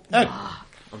 Oh.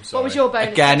 I'm sorry. What was your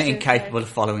bonus Again, question? incapable of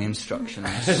following instructions.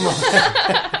 Take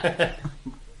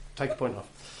a point off.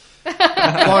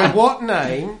 By what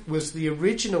name was the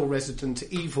original Resident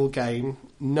Evil game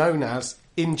known as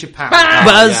in Japan?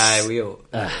 Buzz! Yeah, we all.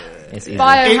 It's easy.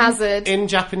 Biohazard. In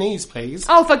Japanese, please.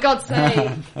 Oh, for God's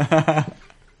sake.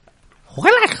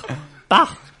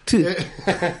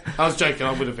 I was joking.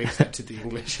 I would have accepted the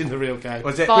English in the real game.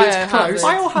 Was it Biohazard.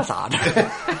 Biohazard?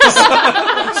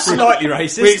 Slightly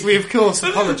racist. We of course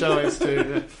apologise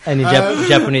to. Any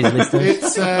Japanese listeners?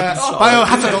 It's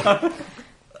Biohazard.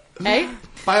 Eh?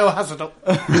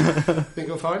 Biohazard. Think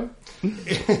you'll find.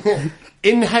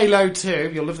 In Halo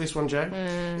 2, you'll love this one, Joe.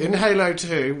 In Halo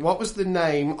 2, what was the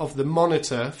name of the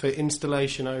monitor for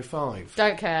Installation 05?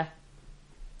 Don't care.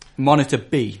 Monitor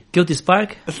B. Guilty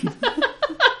Spark?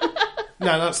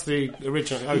 No, that's the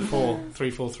original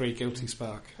 04343 Guilty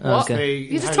Spark. What? Okay.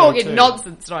 You're just Halo talking 2.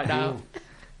 nonsense right now.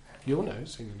 You'll know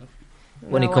soon enough.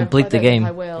 When you No, complete I the don't game. think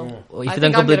I will. Yeah. Well, if I you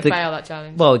think don't I'm going complete to the... fail that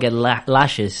challenge. Well, we get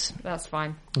lashes. That's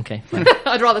fine. Okay, fine.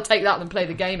 I'd rather take that than play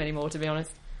the game anymore, to be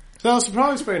honest. So I was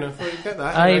surprised, Bruno, before you get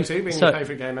that. I- Halo 2 being so- your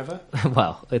favourite game ever.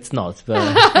 Well, it's not, but...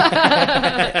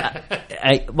 I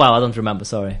don't remember,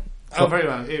 sorry. Oh, very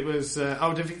well. It was, I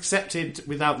would have accepted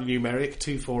without the numeric,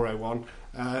 2401.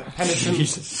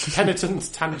 Penitence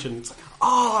Tangent.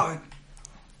 Oh!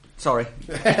 Sorry.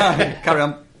 Carry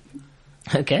on.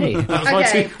 Okay. That was my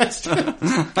Okay. two questions.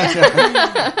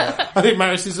 I think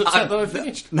Maris is upset that I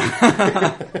finished.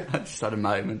 I just had a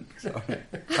moment. Sorry.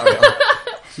 Carry on.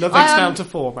 Nothing's down to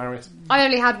 4, Marius. I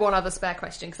only had one other spare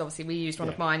question because obviously we used one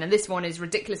of mine, and this one is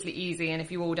ridiculously easy. And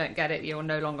if you all don't get it, you're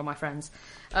no longer my friends.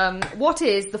 What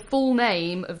is the full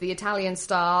name of the Italian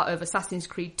star of Assassin's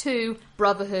Creed 2,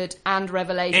 Brotherhood, and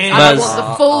Revelations? And I want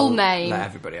the full name. Let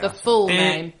everybody The else. full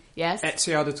name. Yes.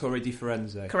 Ezio Auditore di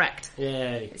Firenze. Correct.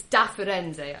 Yay. It's Da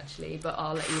Firenze actually, but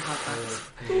I'll let you have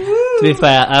that. To be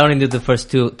fair, I only did the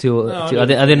first two. I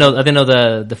didn't know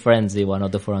the Firenze one or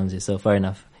the Firenze, so fair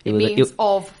enough. It means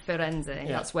of Firenze.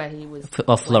 That's where he was.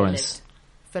 Of Florence.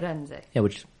 Firenze. Yeah,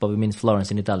 which probably means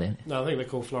Florence in Italian. No, I think they're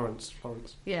called Florence.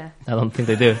 Yeah. I don't think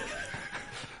they do.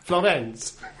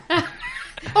 Florence.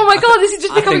 Oh my god, this is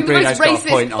just I becoming think the Bruno's most got a racist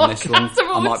point on this one. podcast of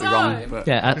all I might be time. wrong, but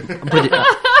Yeah,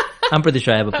 I'm pretty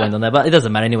sure I have a point on that, but it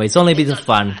doesn't matter anyway. It's only a bit of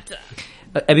fun.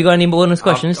 Have you got any bonus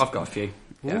questions? I've got a few.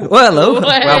 Yeah. Well, hello.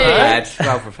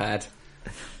 Well prepared.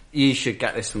 You should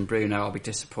get this from Bruno. I'll be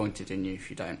disappointed in you if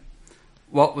you don't.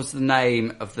 What was the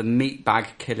name of the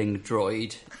meatbag killing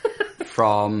droid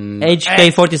from...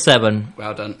 HK-47.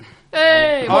 Well done.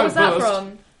 Hey, what was that Buzz.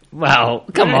 from? Wow,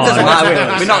 come It doesn't on.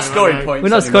 matter. We're not scoring points. We're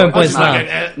not scoring points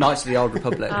now. Knights of the Old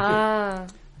Republic.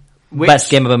 Which, Best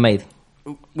game ever made.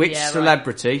 Which Yeah, right.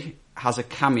 celebrity has a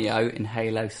cameo in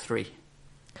Halo 3?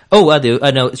 Oh, I do.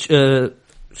 I know.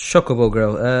 Chocobo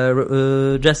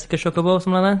girl. Jessica Chocobo,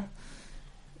 something like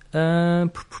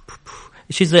that.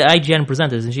 She's the IGN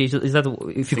presenter, isn't she? Is that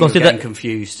if you consider getting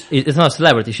confused, it's not a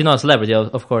celebrity? She's not a celebrity,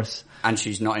 of course. and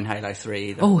she's not in Halo 3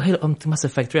 either. Oh, Halo, Mass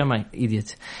Effect 3. Am I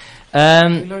idiot?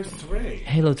 Halo 3.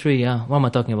 Halo 3. Yeah. What am I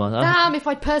talking about? Damn, if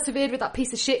I'd persevered with that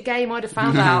piece of shit game, I'd have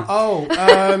found out. Oh,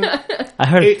 I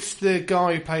heard. it's the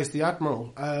guy who plays the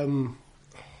Admiral.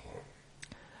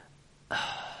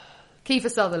 Kiefer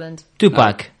Sutherland.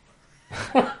 Tupac.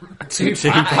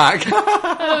 Two-pack.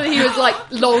 He was like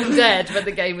long dead when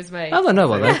the game was made. I don't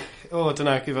know about that. Oh, I don't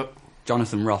know, give up.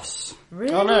 Jonathan Ross.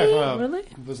 Really? Oh, no, well, Really?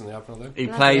 it wasn't the Admiral, though. He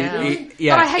Bloody plays. hell.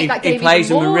 Yeah, God, I hate that game he plays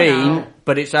a even more marine, now.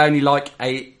 but it's only like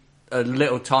a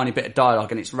little tiny bit of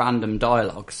dialogue, and it's random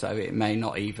dialogue, so it may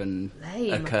not even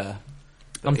Lame. occur.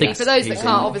 I'm But thinking. For those that he's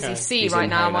can't in- obviously see he's right in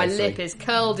now, Halo my 3. lip is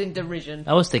curled in derision.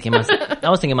 I was thinking Mass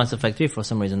Effect 3 for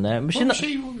some reason there, but she's not.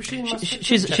 She in Mass Effect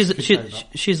She's Jessica she's Jones?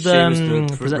 she's She was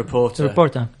the reporter. The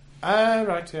reporter.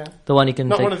 Right, yeah. The one you can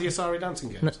Not take. one of the Asari dancing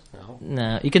games. No.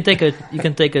 No, you can take her. You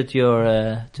can take her to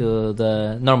your to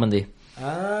the Normandy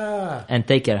Ah. and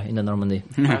take her in the Normandy.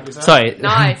 Is that- Sorry.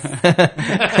 Nice.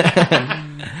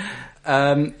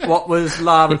 What was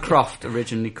Lara Croft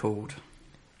originally called?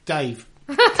 Dave.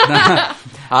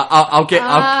 I'll give.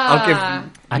 I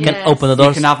can Yes. open the You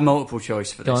doors. can have multiple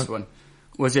choice for Go this on. one.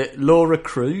 Was it Laura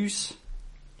Cruz,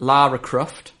 Lara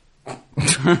Croft,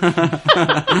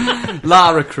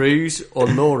 Lara Cruz, or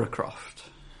Laura Croft?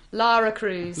 Lara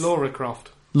Cruz. Laura Croft.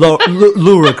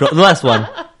 Laura Croft, the last one.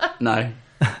 No,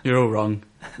 you're all wrong.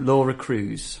 Laura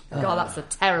Cruz, God, that's a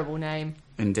terrible name.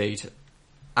 indeed.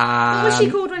 What was she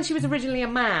called when she was originally a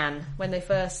man? When they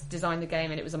first designed the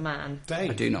game and it was a man? I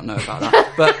Dave. do not know about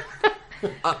that, but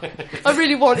I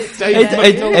really want it to be Dave there.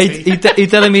 McNulty. You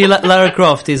telling me Lara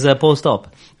Croft is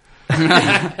post-op? When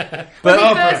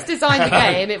they first designed the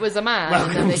game, it was a man,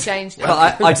 and then they changed it.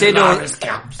 but I did. Lara's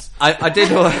camps. I did.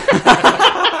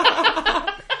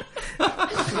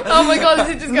 Oh my god,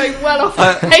 this is just going well off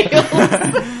the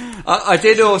rails. I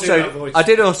did that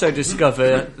voice. also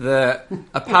discover that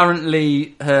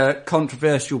apparently her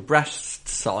controversial breast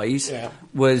size Yeah.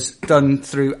 was done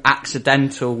through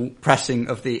accidental pressing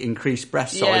of the increased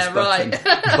breast size Yeah,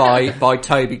 button by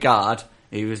Toby Gard.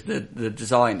 He was the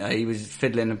designer. He was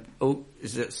fiddling. Oh,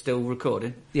 is it still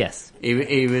recording? Yes.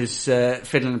 He was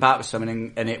fiddling about with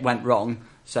something and it went wrong.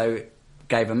 So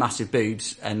gave her massive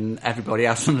boobs, and everybody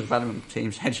else on the development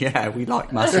team said, "Yeah, we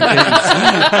like massive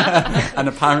boobs." And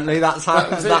apparently that's how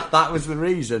that was the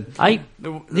reason.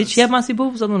 Did she have massive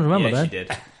boobs? I don't remember Yeah, that. she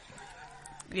did.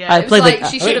 Yeah, I it was played like the-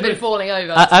 she should have been falling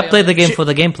over. I to be played the honest. game for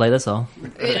the gameplay. That's all.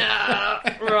 Yeah,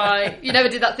 right. You never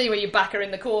did that thing where you back her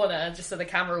in the corner just so the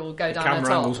camera will go down her Camera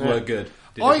top. angles were good.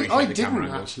 Did I appreciate the didn't, camera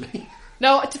angles. actually.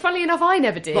 No, funnily enough, I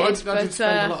never did. But I did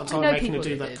spend a lot of I time know making her people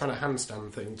do that that did. kind of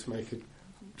handstand thing to make it...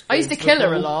 I used to kill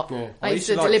her a lot. Yeah. I used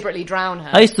to like- deliberately drown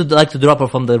her. I used to like to drop her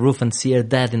from the roof and see her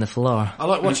dead in the floor. I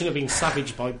like watching her being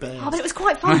savaged by bears. Oh, but it was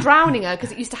quite fun drowning her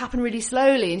because it used to happen really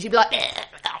slowly, and she'd be like,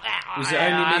 Was it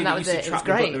only me and that that used was to it. It was trap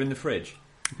the great. butler in the fridge?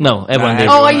 No, everyone did.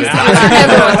 Oh, I used to do that.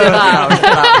 Everyone did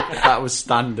that. That was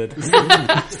standard.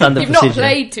 Standard You've not procedure.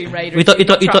 played Tomb Raider. You're if you've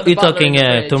not trapped the butler talking in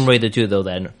the fridge. Tomb Raider 2 though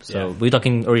then. So Yeah. we're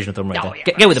talking original Tomb Raider. Oh, yeah,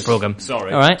 Get with the program.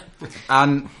 Sorry. Alright?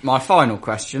 And my final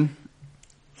question: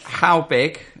 how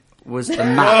big was the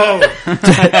map?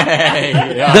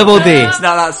 Oh, Double D. It's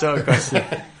not that sort of question.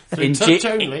 in, touch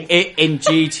only. in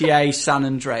GTA San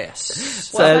Andreas.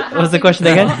 So, how what's the big question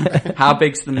is again? How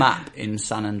big's the map in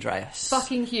San Andreas?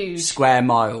 Fucking huge. Square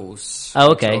miles. Oh,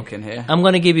 we're okay. talking here. I'm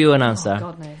going to give you an answer. Oh,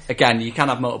 God knows. Again, you can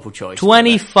have multiple choice.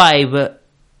 25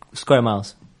 square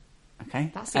miles.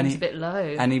 Okay. That seems a bit low.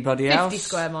 Anybody 50 else?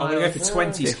 square I'm miles. going to go for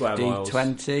 20 square 50, miles.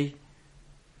 20.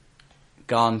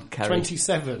 Gone, Kerry.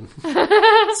 27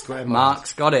 square miles.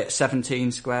 Mark's got it.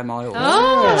 17 square miles.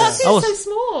 Oh, that seems I was- so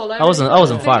small. I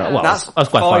wasn't far. Well, That's I was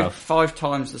quite far off. 5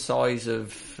 times the size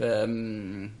of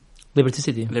Liberty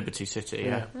City. Liberty City.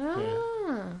 Yeah.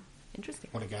 Ah, interesting.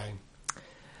 What a game.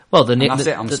 Well, the, that's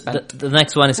it, I'm spent. the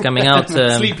next one is coming out.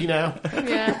 Sleepy now.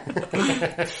 Yeah.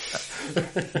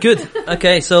 Good.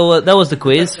 Okay, so that was the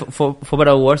quiz for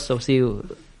better or worse. So see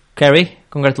you, Kerry.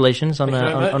 Congratulations on Thank you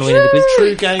very on much. winning the quiz.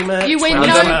 True gamer. You win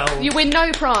 12. you win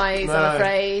no prize, No, I'm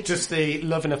afraid. Just the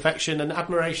love and affection and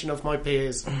admiration of my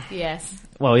peers. Yes.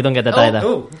 Well, you don't get that either.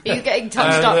 Oh, You're getting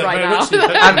touched up right very now. much so.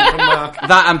 Thank you from Mark.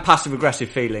 That and passive aggressive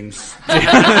feelings.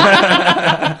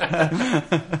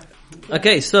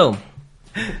 Okay, so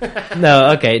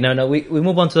no. We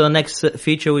move on to the next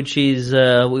feature, which is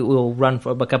we will run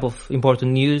for a couple of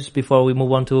important news before we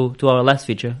move on to our last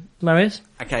feature. Marius?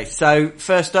 Okay, so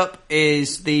first up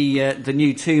is the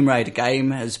new Tomb Raider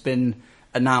game has been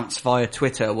announced via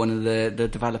Twitter. One of the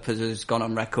developers has gone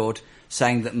on record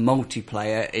saying that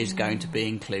multiplayer is going to be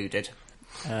included,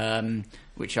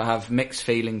 which I have mixed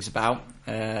feelings about.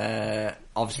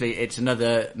 Obviously, it's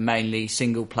another mainly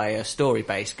single-player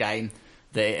story-based game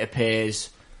that it appears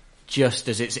just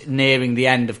as it's nearing the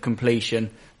end of completion,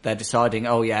 they're deciding,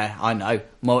 oh yeah, I know,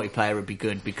 multiplayer would be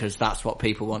good because that's what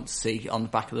people want to see on the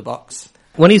back of the box.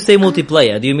 When you say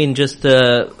multiplayer, do you mean just you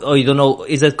don't know?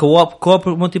 Is it co-op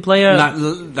multiplayer?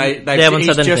 No, they haven't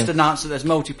said just anything. announced that there's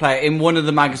multiplayer in one of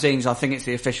the magazines. I think it's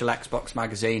the official Xbox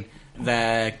magazine.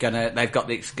 They've got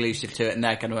the exclusive to it, and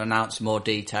they're going to announce more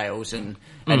details and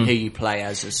who you play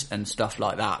as and stuff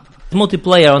like that.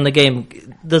 Multiplayer on the game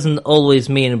doesn't always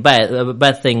mean a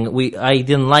bad thing. I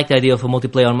didn't like the idea of a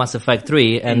multiplayer on Mass Effect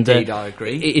 3, and Indeed, I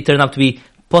agree. It turned out to be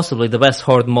possibly the best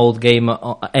horde mode game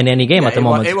in any game at the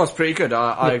moment. It was pretty good.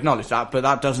 I acknowledge that, but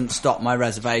that doesn't stop my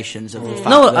reservations of the fact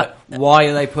No, that why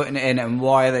are they putting it in and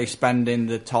why are they spending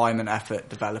the time and effort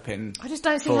developing? I just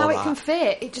don't see for how that? it can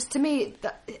fit. It just, to me,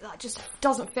 that just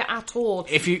doesn't fit at all.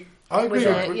 If you I agree with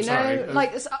with it, you sorry, know,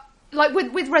 like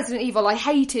with Resident Evil, I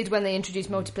hated when they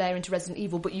introduced multiplayer into Resident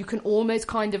Evil, but you can almost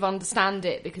kind of understand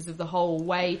it because of the whole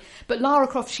way. But Lara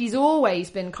Croft, she's always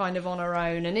been kind of on her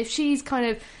own, and if she's kind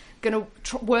of going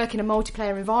to work in a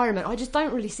multiplayer environment, I just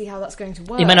don't really see how that's going to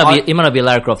work. It might not be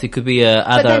Lara Croft. It could be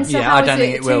other. then so yeah, how I is don't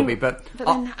think it it will to- be, but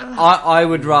then, I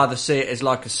would rather see it as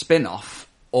like a spin-off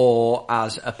or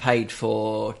as a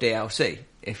paid-for DLC,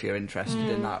 if you're interested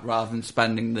in that, rather than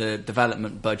spending the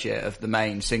development budget of the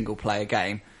main single-player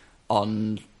game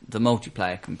on the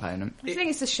multiplayer component. I think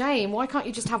it's a shame. Why can't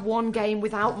you just have one game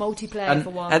without multiplayer And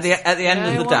for once? at the end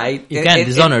of the day, You can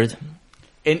Dishonored.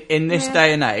 in this Yeah.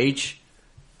 day and age,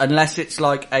 unless it's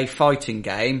like a fighting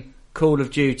game, Call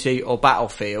of Duty or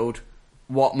Battlefield,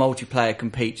 what multiplayer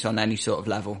competes on any sort of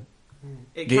level?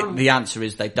 The answer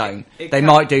is they don't. It They can.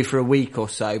 might do for a week or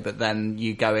so, but then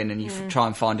you go in and you try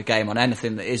and find a game on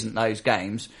anything that isn't those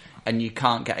games, and you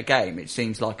can't get a game. It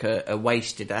seems like a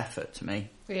wasted effort to me.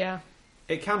 Yeah.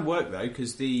 It can work though,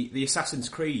 because the Assassin's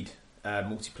Creed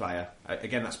multiplayer,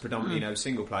 again, that's predominantly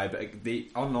single player, but the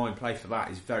online play for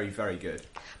that is very, very good.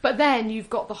 But then you've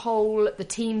got the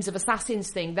teams of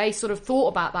assassins thing. They sort of thought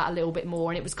about that a little bit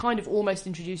more, and it was kind of almost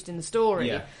introduced in the story.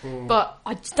 Yeah. But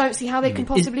I just don't see how they can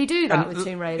possibly do that with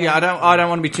Tomb Raider. Yeah, I don't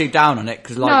want to be too down on it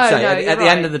because, like No, I say, no, at you're the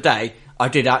end right. of the day, I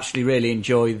did actually really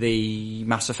enjoy the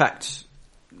Mass Effect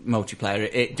multiplayer.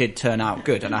 It did turn out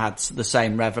good, and I had the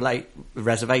same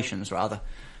reservations rather.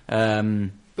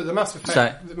 But the Mass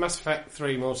Effect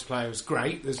 3 multiplayer was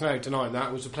great. There's no denying that.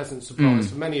 It was a pleasant surprise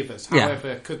for many of us. Yeah.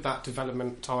 However, could that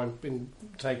development time been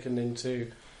taken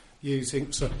into using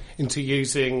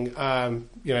making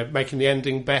the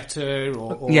ending better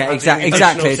or Yeah, adding exactly.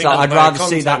 additional It's like I'd single-player rather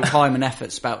see that content? time and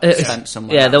effort spent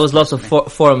somewhere. Yeah, else, there was lots of personally.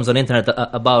 forums on internet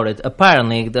about it.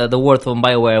 Apparently, the word from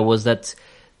BioWare was that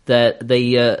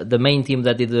the main team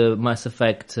that did the Mass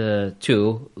Effect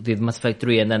 2 did Mass Effect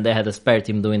 3, and then they had a spare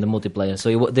team doing the multiplayer.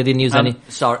 So they didn't use any.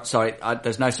 Sorry.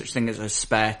 There's no such thing as a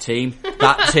spare team.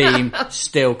 That team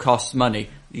still costs money.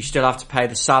 You still have to pay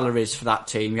the salaries for that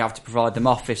team. You have to provide them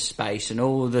office space and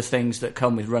all the things that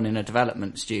come with running a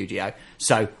development studio.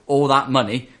 So all that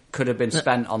money could have been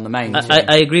spent on the main team.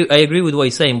 I agree with what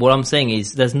you're saying. What I'm saying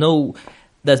is there's no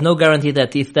guarantee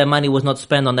that if that money was not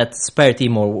spent on that spare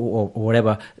team or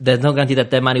whatever, there's no guarantee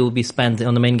that money will be spent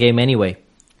on the main game anyway.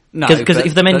 No, Because but-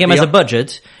 if the main but game the has a op-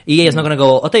 budget, EA is not going to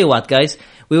go, I'll tell you what, guys,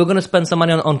 we were going to spend some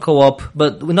money on co-op,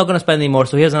 but we're not going to spend any more,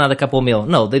 so here's another couple mil.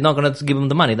 No, they're not going to give them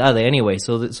the money, are they, anyway?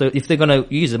 So if they're going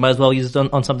to use it, might as well use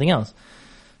it on something else.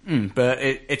 But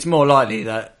it's more likely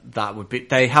that would be...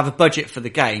 They have a budget for the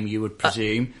game, you would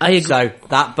presume. I agree. So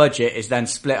that budget is then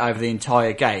split over the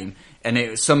entire game.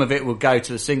 And some of it will go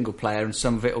to the single player and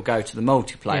some of it will go to the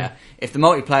multiplayer. Yeah. If the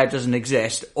multiplayer doesn't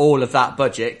exist, all of that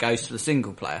budget goes to the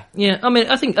single player. Yeah, I mean,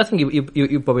 I think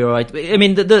you're probably right. I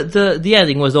mean, the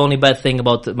ending was the only bad thing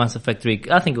about Mass Effect 3.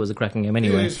 I think it was a cracking game It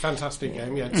anyway. was a fantastic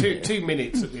game. Yeah, 2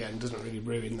 minutes at the end doesn't really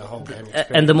ruin the whole game.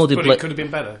 And the But multiplayer- it could have been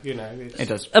better. You know, It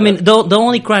does. I mean, the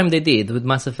only crime they did with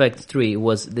Mass Effect 3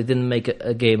 was they didn't make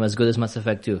a game as good as Mass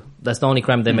Effect 2. That's the only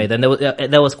crime they made, and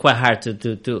that was quite hard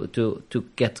to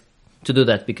get to do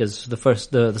that, because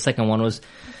the second one was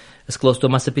as close to a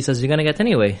masterpiece as you're gonna get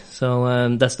anyway.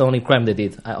 So that's the only crime they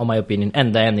did, in my opinion.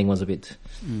 And the ending was a bit.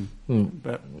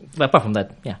 But apart from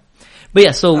that, yeah. But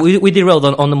yeah, so we derailed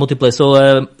on the multiplayer.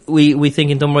 So we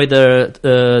think in Tomb Raider,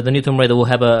 the new Tomb Raider will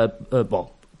have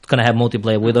it's gonna have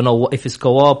multiplayer. We don't know if it's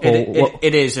co-op or what.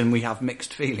 It is, and we have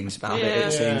mixed feelings about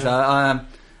it seems.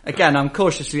 Again, I'm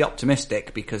cautiously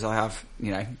optimistic because I have,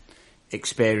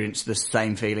 experienced the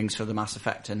same feelings for the Mass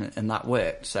Effect and that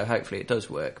worked. So hopefully it does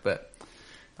work, but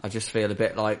I just feel a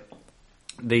bit like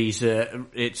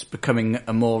it's becoming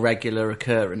a more regular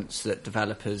occurrence that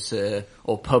developers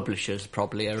or publishers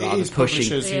probably are rather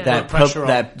pushing. They're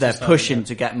pushing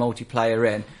to get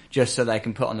multiplayer in just so they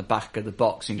can put on the back of the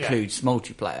box includes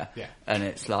multiplayer. Yeah. And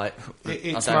it's like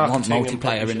It's I don't want marketing and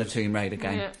multiplayer in the publishers. Tomb Raider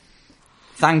game. Yeah.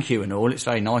 Thank you and all. It's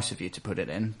very nice of you to put it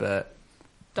in, but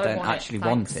I don't want it, actually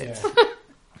thanks. want it. Yeah.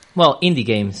 Well, indie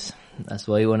games. That's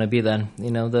where you want to be then.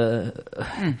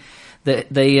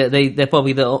 They're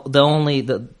probably the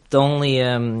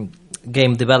only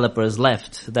game developers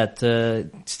left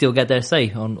that still get their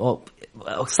say on, or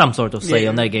some sort of say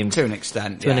on their games. To an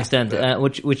extent. To an extent,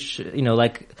 which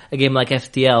like a game like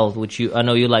FTL, which I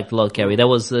know you liked a lot, Kerry. That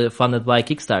was funded by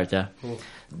Kickstarter.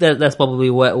 That's probably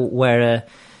where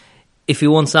if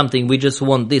you want something, we just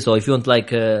want this, or if you want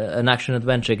like an action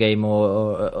adventure game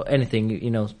or anything,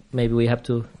 maybe we have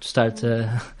to start.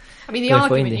 I mean, the going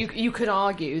for argument, indie. you could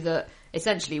argue that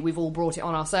essentially we've all brought it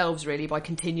on ourselves really by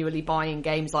continually buying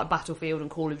games like Battlefield and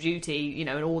Call of Duty,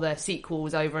 and all their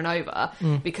sequels over and over,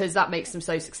 because that makes them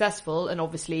so successful, and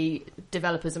obviously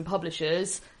developers and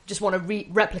publishers just want to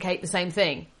replicate the same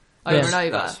thing over and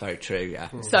over. That's very true, yeah.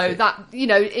 So that,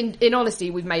 in honesty,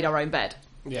 we've made our own bed.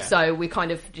 Yeah. So we kind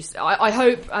of just, I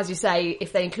hope, as you say,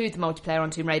 if they include the multiplayer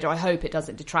on Tomb Raider, I hope it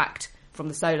doesn't detract from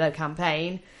the solo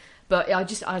campaign. But I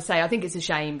think it's a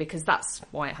shame because that's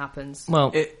why it happens.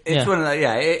 Well, It's one of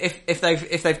the,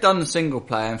 if they've done the single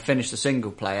player and finished the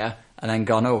single player and then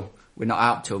gone, we're not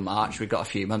out till March, we've got a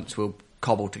few months, we'll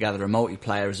cobble together a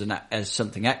multiplayer as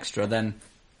something extra, then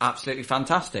absolutely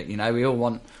fantastic. We all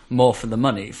want more for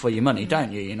your money,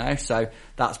 don't you? So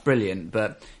that's brilliant.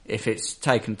 But if it's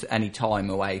taken any time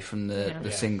away from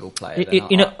the single player,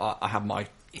 then I have my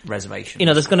reservations.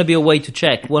 there's going to be a way to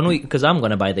check because I'm going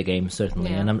to buy the game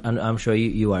certainly, and I'm sure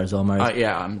you are as well, Murray.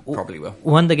 I probably will.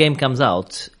 When the game comes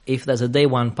out, if there's a day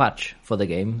one patch for the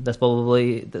game,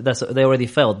 they already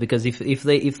failed, because if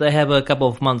they have a couple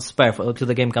of months spare till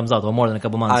the game comes out, or more than a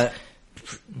couple of months.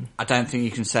 I don't think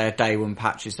you can say a day one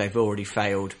patch is they've already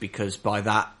failed, because by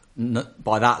that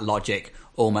logic,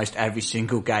 almost every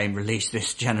single game released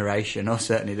this generation, or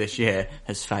certainly this year,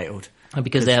 has failed.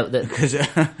 Because I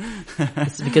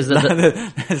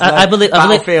believe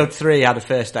Battlefield 3 had a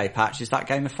first day patch. Is that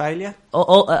game a failure?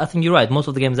 I think you're right. Most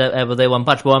of the games have a day one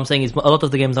patch. But what I'm saying is, a lot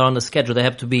of the games are on the schedule. They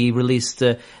have to be released,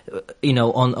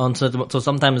 on certain. So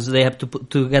sometimes they have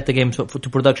to get the game to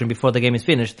production before the game is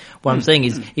finished. What I'm saying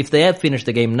is, if they have finished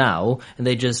the game now and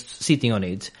they're just sitting on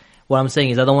it, what I'm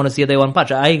saying is, I don't want to see a day one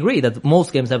patch. I agree that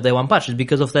most games have day one patches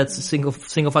because of that single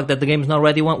fact that the game is not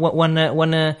ready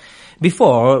when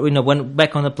before, when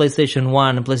back on the PlayStation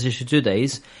 1 and PlayStation 2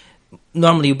 days,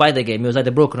 normally you buy the game, it was either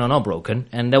broken or not broken,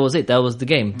 and that was it. That was the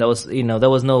game. That was, there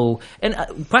was no, and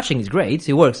patching is great.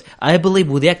 It works. I believe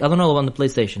with I don't know on the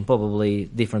PlayStation, probably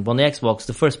different, but on the Xbox,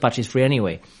 the first patch is free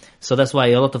anyway. So that's why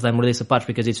a lot of them release a patch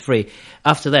because it's free.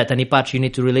 After that, any patch you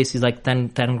need to release is like 10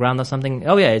 grand or something.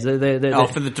 Oh yeah, for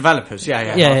the developers,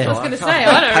 yeah. I was going to say,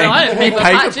 I don't pay for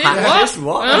patches.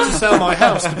 What? I had to sell my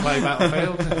house to play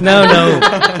Battlefield.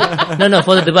 No,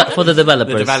 for the developers.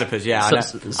 The developers, yeah.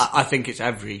 So, I think it's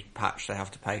every patch patch they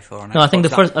have to pay for. On No, I think Xbox.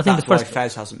 the first- I think that's the first- why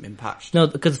Fez hasn't been patched. No,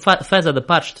 because Fez had the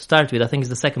patch to start with. I think it's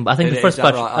the second. I think Is the first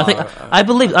that patch. right? I think I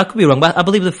believe I could be wrong, but I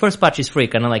believe the first patch is free.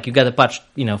 Kind of like you get a patch,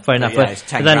 fair enough. yeah, it's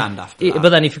 10 but then, grand after that. But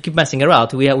then if you keep messing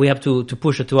around, we have to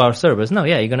push it to our servers. No,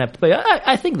 yeah, you're gonna have to pay.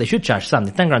 I think they should charge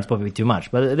something. 10 grand's probably too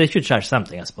much, but they should charge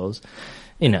something, I suppose.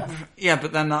 Yeah,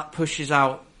 but then that pushes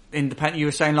out independent. You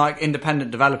were saying like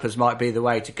independent developers might be the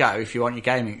way to go if you want your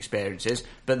gaming experiences,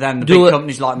 but then the big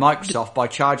companies like Microsoft, by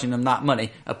charging them that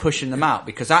money, are pushing them out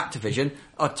because Activision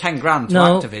are 10 grand to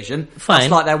Activision. Fine.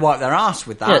 It's like they wipe their ass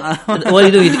with that. Yeah. What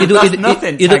you do, That's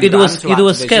nothing, you 10 do grand to a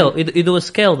Activision. scale. You do a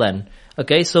scale then.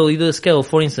 Okay, so you do a scale,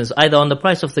 for instance, either on the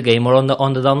price of the game or on the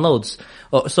downloads.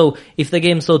 So if the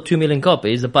game sold 2 million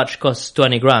copies, the patch costs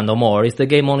 20 grand or more. If the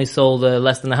game only sold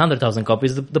less than 100,000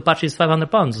 copies, the patch is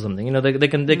 £500 or something.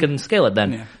 They can scale it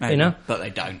then. Yeah, maybe, but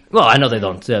they don't. Well, I know they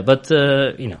don't, but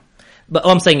But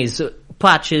all I'm saying is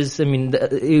patches. I mean,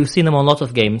 you've seen them on a lot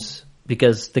of games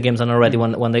because the games are not ready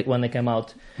when they come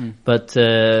out. But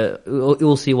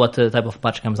we'll see what type of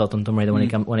patch comes out on Tomb Raider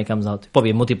when it comes out.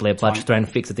 Probably a multiplayer patch to try and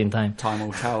fix it in time. Time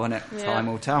will tell, innit? Yeah. Time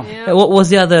will tell. Yeah. What was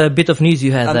the other bit of news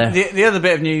you had there? The other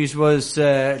bit of news was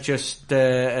just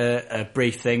a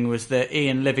brief thing, was that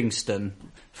Ian Livingstone,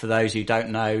 for those who don't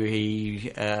know, he,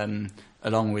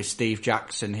 along with Steve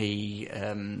Jackson, he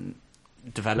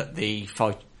developed the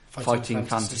Fighting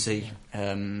Fantasy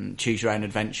Choose Your Own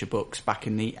Adventure books back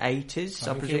in the 80s,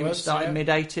 I presume it started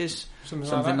mid-80s,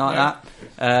 something like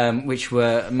that, which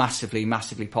were massively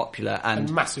popular and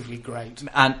massively great.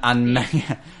 And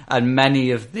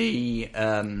many of the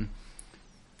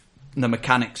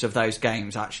mechanics of those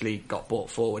games actually got brought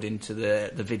forward into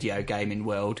the video gaming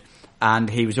world. And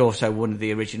he was also one of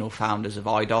the original founders of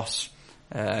IDOS,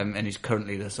 and he's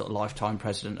currently the sort of lifetime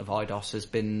president of IDOS, has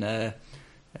been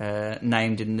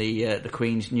named in the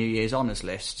Queen's New Year's Honours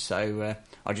list. So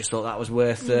I just thought that was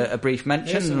worth a brief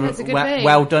mention. Yes, that's a good thing.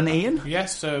 Well done, Ian.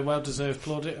 Yes, well-deserved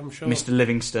plaudit, I'm sure. Mr.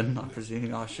 Livingston, I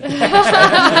presume I should.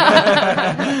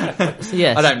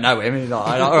 Yes. I don't know him. He's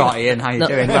like, all right, Ian, how you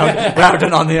doing? Well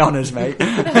done on the honours, mate.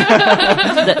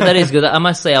 that is good. I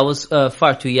must say, I was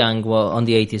far too young on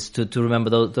the 80s to remember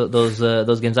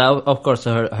those games. I, of course,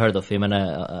 heard of him and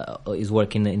his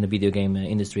work in the video game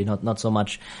industry. Not so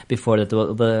much before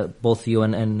that. But both you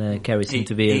and Kerry seem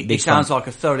to be a big He sounds fan. like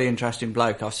a thoroughly interesting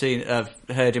bloke. I've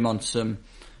heard him on some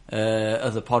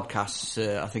other podcasts,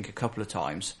 I think a couple of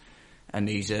times, and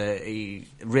he's a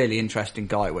really interesting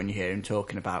guy when you hear him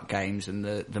talking about games and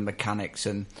the mechanics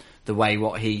and the way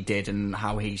what he did and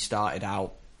how he started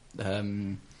out,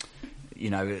 has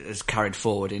carried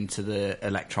forward into the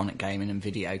electronic gaming and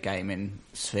video gaming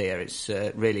sphere. It's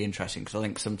really interesting because I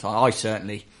think I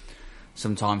certainly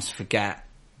sometimes forget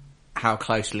how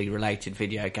closely related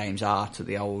video games are to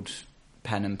the old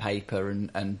pen and paper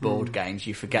and board games.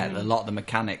 You forget that a lot of the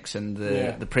mechanics and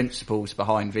the principles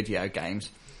behind video games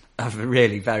are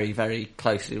really very, very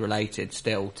closely related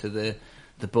still to the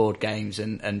board games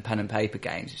and pen and paper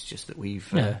games. It's just that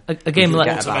we've a game like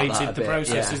automated the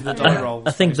processes, the die rolls.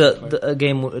 I think a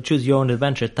game Choose Your Own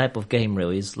Adventure type of game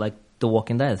really is like The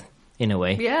Walking Dead in a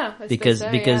way. Yeah, I because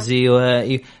suppose so,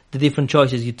 you the different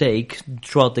choices you take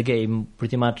throughout the game,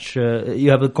 pretty much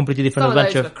you have a completely different Some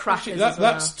adventure. of those were crashes as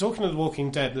well. That's talking of The Walking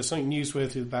Dead. There's something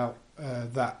newsworthy about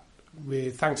that.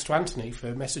 With thanks to Anthony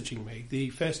for messaging me. The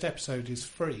first episode is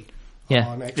free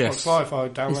on Xbox Live. I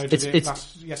downloaded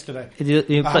it yesterday. I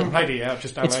haven't played it yet. I've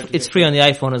just downloaded it. It's free on the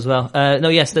iPhone as well.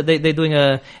 They're doing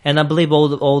and I believe all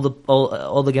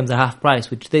the games are half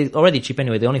price, which they already cheap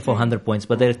anyway. They're only 400 points,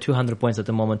 but they're 200 points at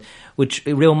the moment, which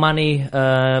real money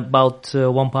about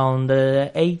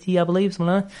 £1.80, I believe,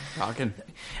 something like that. Bargain.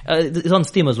 It's on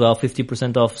Steam as well,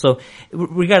 50% off. So,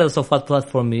 regardless of what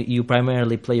platform you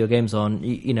primarily play your games on,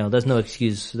 there's no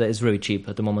excuse that it's really cheap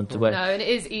at the moment. No, and it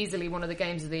is easily one of the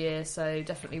games of the year, so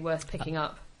definitely worth picking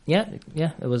up. Yeah,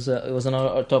 it was on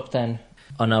our top 10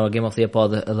 on our Game of the Year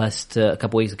pod last a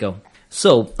couple weeks ago.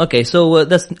 So, okay,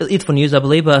 that's it for news, I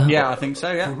believe. Yeah, I think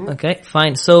so. Yeah. Mm-hmm. Okay,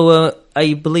 fine. So,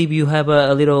 I believe you have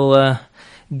a little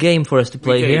game for us to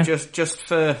play here. Just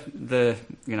for the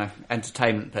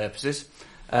entertainment purposes.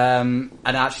 And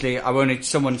actually,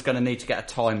 someone's going to need to get a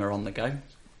timer on the go,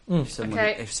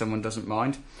 if someone doesn't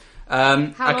mind. How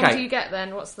long do you get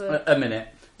then? What's the... A minute.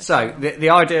 So,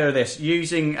 the idea of this,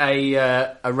 using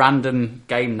a random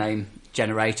game name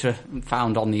generator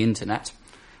found on the internet,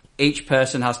 each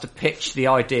person has to pitch the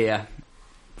idea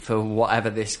for whatever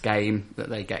this game that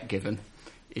they get given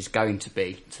is going to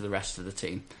be to the rest of the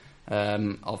team.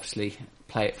 Obviously,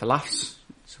 play it for laughs.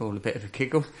 It's all a bit of a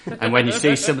giggle. And when you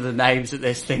see some of the names that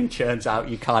this thing churns out,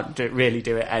 you can't really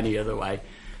do it any other way.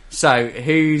 So,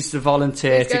 who's the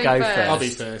volunteer Who's to going go first? first? I'll be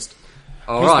first.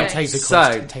 All Who's right. the taser So,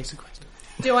 question? Taser question.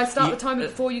 Do I start the timer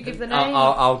before you give the name?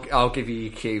 I'll give you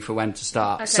your cue for when to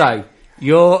start. Okay. So,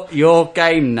 your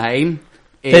game name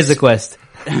is Taser Quest.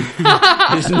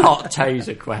 It's not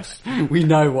Taser Quest. We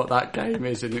know what that game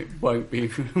is, and it won't be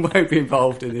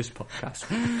involved in this podcast.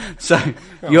 So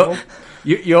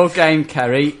your game,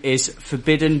 Kerry, is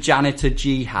Forbidden Janitor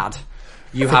Jihad.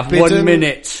 You have Forbidden- 1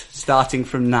 minute starting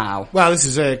from now. Well, this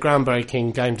is a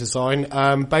groundbreaking game design.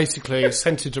 Basically,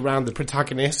 centred around the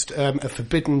protagonist, a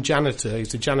forbidden janitor.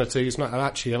 He's a janitor who's not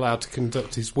actually allowed to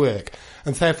conduct his work,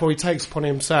 and therefore he takes upon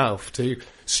himself to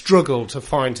struggle to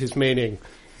find his meaning,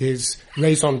 his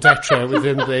raison d'etre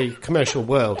within the commercial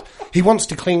world. He wants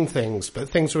to clean things, but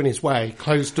things are in his way.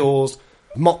 Closed doors,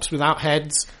 mops without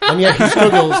heads, and yet he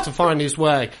struggles to find his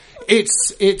way.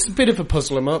 It's a bit of a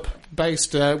puzzle 'em up,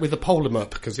 based with a pole 'em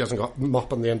up, because he hasn't got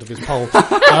mop on the end of his pole.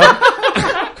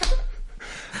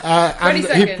 And 20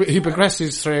 seconds. he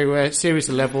progresses through a series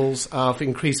of levels of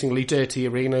increasingly dirty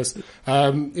arenas,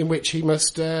 in which he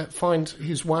must find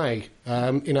his way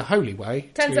in a holy way.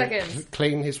 10 to seconds.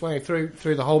 Clean his way through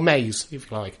the whole maze,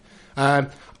 if you like. I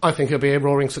think it'll be a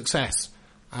roaring success,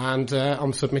 and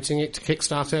I'm submitting it to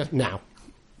Kickstarter now.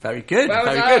 Very good. Well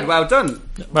very done. good. Well done.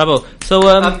 Bravo.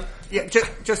 So, Yeah,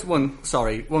 just one.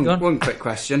 Sorry, Go on. one quick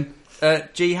question.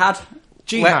 Jihad.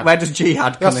 Jihad. Where does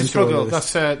jihad come That's a into all struggle. of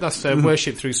this? That's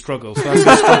worship through struggle. So that's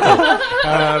a struggle.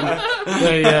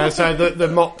 So the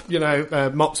mop,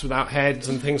 mops without heads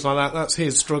and things like that. That's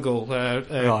his struggle.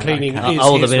 Cleaning. okay. His, I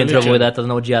would have his been in trouble religion. with that. I don't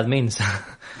know what jihad means.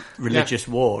 Religious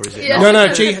war, is it? Yeah. not? No,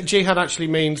 jihad actually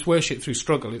means worship through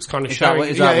struggle. It's kind of Is that showing. what-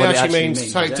 is that it what it actually actually means.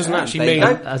 means? So it doesn't Yeah, actually there you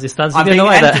mean. go. As it stands, I'm you didn't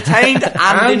being know that. entertained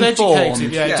and informed.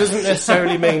 Educated, yeah. It doesn't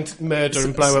necessarily mean murder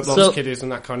and blow up lots So- of kiddies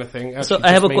and that kind of thing. It so actually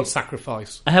I have just a means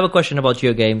sacrifice. I have a question about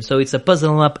your game. So it's a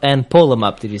puzzle 'em up and pole 'em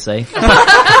up, did you say?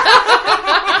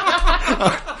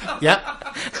 Yeah,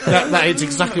 that is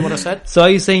exactly what I said. So are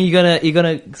you saying you're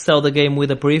gonna sell the game with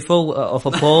a peripheral of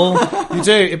a pole? You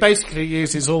do. It basically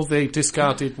uses all the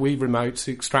discarded Wii remotes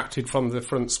extracted from the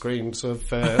front screens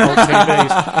of old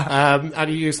TVs,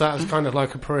 and you use that as kind of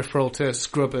like a peripheral to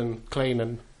scrub and clean,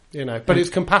 and But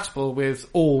it's compatible with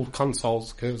all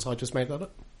consoles because I just made that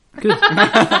up. Good.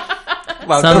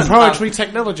 Well Sounds- done. Proprietary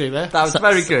technology there. That was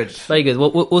very good. Very good.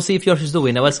 We'll see if yours is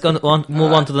doing. Now let's move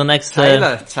on to the next.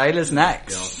 Taylor's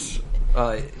next.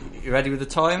 You ready with the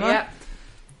timer? Yep.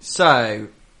 So,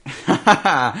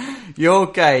 your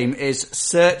game is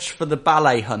Search for the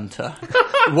Ballet Hunter.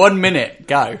 1 minute,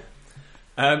 go.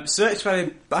 Search for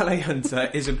the Ballet Hunter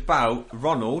is about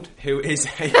Ronald, who is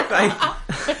a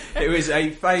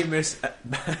famous.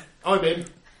 I'm in.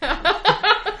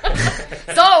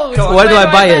 Sold! Where do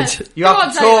I buy there. it? You Come have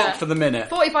on, to talk Taylor. for the minute.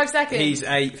 45 seconds. He's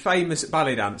a famous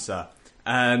ballet dancer.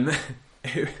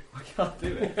 Who I can't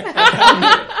do it.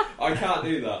 I can't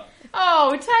do that.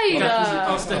 Oh, Taylor.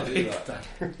 I'll step in.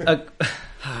 Uh,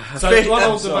 So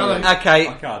Ronald's a sorry. ballet. Okay,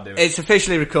 I can't do it. it's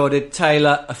officially recorded.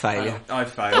 Taylor, a failure. I You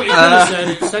failed. could have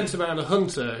said sent about a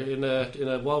hunter in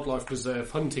a wildlife preserve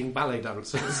hunting ballet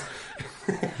dancers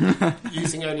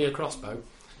using only a crossbow.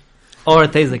 or a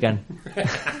taser gun.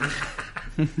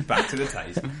 Back to the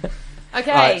taser.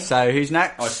 Okay. Right, so who's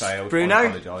next? I failed. I Bruno?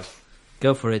 apologise.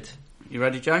 Go for it. You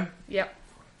ready, Joe? Yep.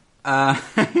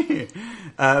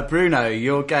 Bruno,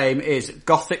 your game is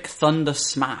Gothic Thunder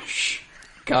Smash.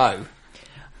 Go.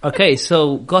 Okay,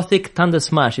 so Gothic Thunder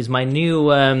Smash is my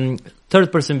new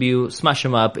third-person view smash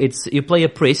 'em up. You play a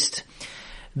priest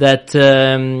that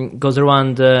goes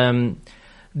around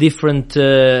different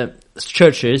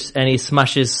churches and he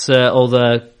smashes all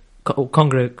the what's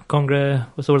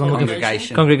the word I'm looking for?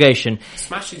 Congregation. Congregation.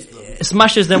 Smashes them.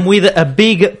 Smashes them with a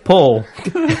big pole.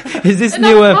 Is this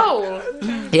Another new? pole.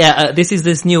 Yeah, this is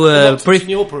this new. What's in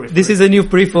your periphery? This is a new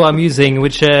peripheral I'm using,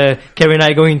 which Kerry and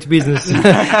I go into business. 30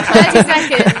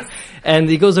 seconds. And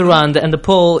he goes around, and the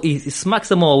pole, he smacks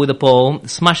them all with the pole,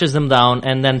 smashes them down,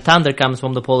 and then thunder comes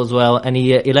from the pole as well, and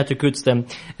he electrocutes them,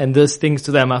 and does things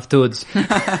to them afterwards. Kind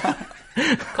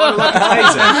of like a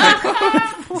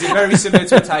taser. Is it very similar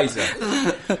to a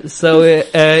taser? So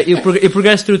you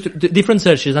progress through different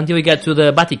searches until you get to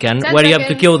the Vatican, 10 where you have to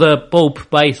seconds. kill the Pope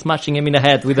by smashing him in the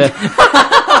head with a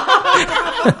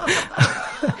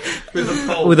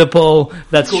with a pole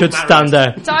that shoots marriage.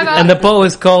 thunder. Time out. And the pole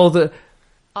is called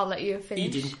I'll let you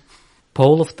finish. Eden.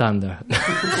 Pole of Thunder.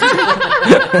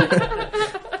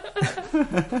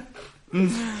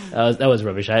 That was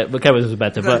rubbish. But Kerry was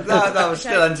better. But That was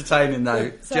still entertaining,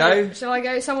 though. So, Joe? shall I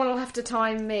go? Someone will have to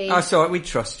time me. Oh, sorry, we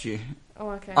trust you.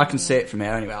 Oh, okay. I can see it from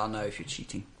here anyway. I'll know if you're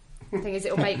cheating. The thing is,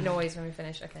 it'll make noise when we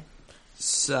finish. Okay.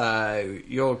 So,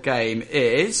 your game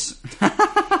is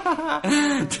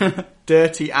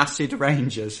Dirty Acid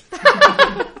Rangers.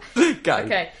 Go.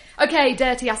 Okay,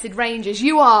 Dirty Acid Rangers.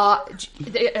 You are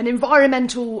an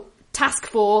environmental task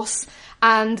force,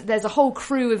 and there's a whole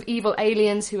crew of evil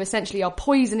aliens who essentially are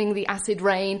poisoning the acid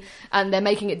rain, and they're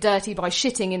making it dirty by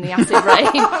shitting in the acid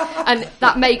rain. And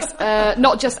that makes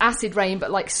not just acid rain, but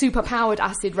like super-powered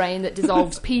acid rain that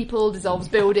dissolves people, dissolves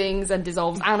buildings, and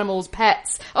dissolves animals,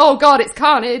 pets. Oh god, it's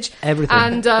carnage. Everything.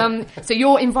 And so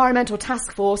you're environmental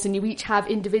task force, and you each have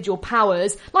individual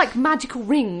powers, like magical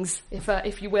rings,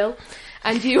 if you will.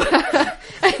 And you...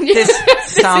 This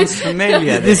sounds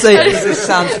familiar. This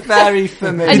sounds very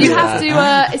familiar. And you have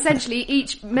to, essentially,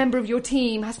 each member of your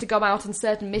team has to go out on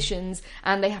certain missions,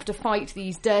 and they have to fight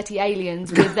these dirty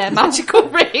aliens with their magical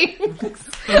rings.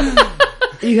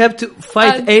 You have to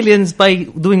fight aliens by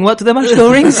doing what to the magical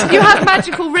rings? You have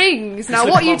magical rings. Now,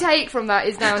 what you take from that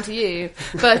is down to you.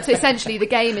 But essentially, the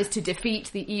game is to defeat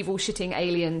the evil shitting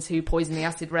aliens who poison the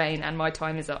acid rain, and my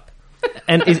time is up.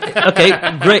 And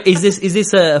okay, great. Is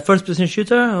this a first-person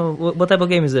shooter, or what type of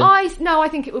game is it? I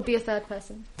think it would be a third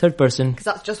person, Third person because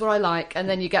that's just what I like, and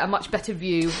then you get a much better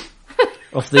view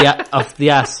of the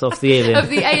ass of the alien. of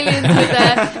the aliens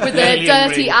with their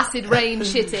dirty acid rain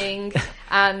shitting,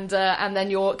 and then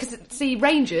you're, because see,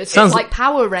 Rangers, Sounds it's like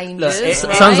Power Rangers. Look,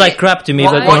 right? Sounds like crap to me,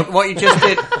 but what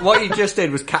you just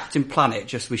did was Captain Planet,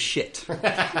 just with shit,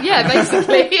 Yeah,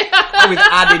 basically. with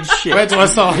added shit. Where do I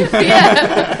start?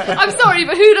 Yeah. I'm sorry,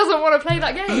 but who doesn't want to play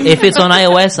that game? if it's on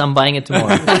iOS, I'm buying it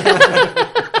tomorrow.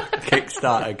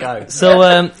 Kickstarter, go.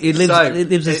 So it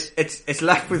leaves us. It's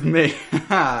left with me,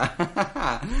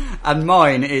 and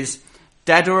mine is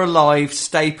Dead or Alive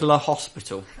Stapler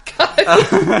Hospital.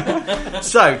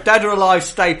 So, Dead or Alive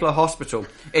Stapler Hospital.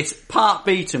 It's part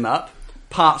beat 'em up,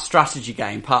 part strategy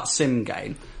game, part sim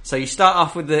game. So you start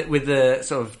off with the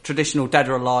sort of traditional Dead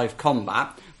or Alive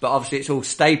combat, but obviously it's all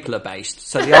stapler based.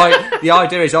 So the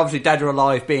idea is obviously Dead or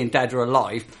Alive being Dead or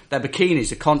Alive, their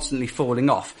bikinis are constantly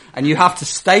falling off, and you have to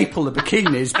staple the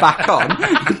bikinis back on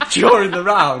during the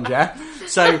round, yeah?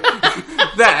 So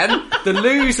then the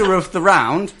loser of the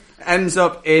round ends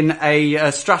up in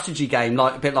a strategy game,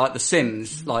 like a bit like The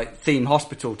Sims, like Theme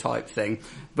Hospital type thing,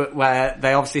 but where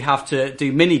they obviously have to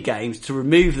do mini games to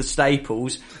remove the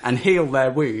staples and heal their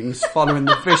wounds following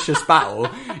the vicious battle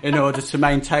in order to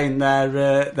maintain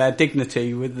their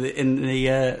dignity with the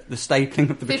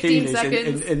stapling of the 15 bikinis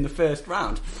seconds. in the first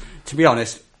round. To be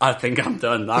honest, I think I'm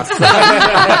done. That's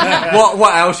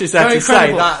what else is there Very to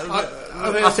say? credible.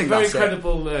 I think it's a very that's it.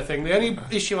 credible thing. The only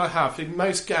issue I have in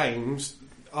most games,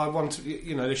 I want to,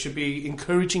 they should be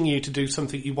encouraging you to do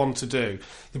something you want to do.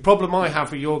 The problem I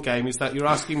have with your game is that you're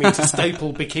asking me to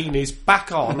staple bikinis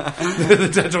back on the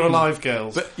Dead or Alive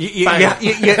girls. But you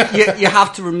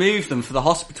have to remove them for the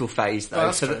hospital phase, though,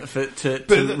 Well, to But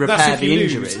repair that's if the you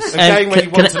lose. injuries. A game where you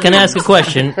want to Can I lose. ask a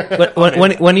question?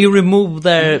 when you remove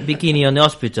their bikini on the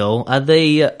hospital, are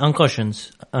they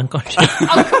unconscious? A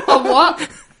what?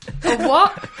 A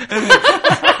what?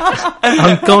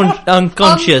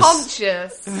 Unconscious.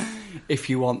 Unconscious. If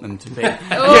you want them to be,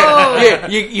 Oh.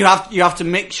 you have to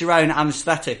mix your own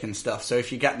anaesthetic and stuff. So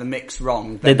if you get the mix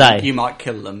wrong, They then die. You might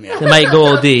kill them. Yeah. They might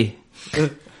go OD.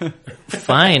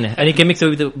 Fine. And you can mix it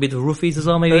with a bit of roofies as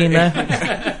well, maybe in there.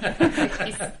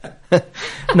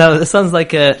 No, it sounds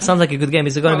like a good game.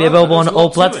 Is it going to be available on all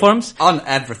platforms? On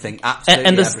everything, absolutely.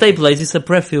 And the everything. stapler, is this a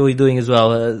peripheral you're doing as well?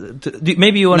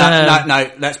 Maybe you want to...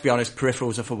 No, let's be honest,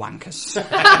 peripherals are for wankers.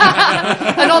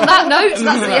 And on that note,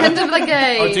 that's the end of the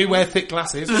game. I do wear thick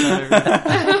glasses. So.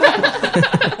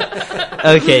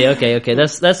 Okay.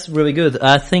 That's really good.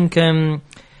 I think that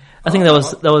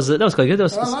was quite good. That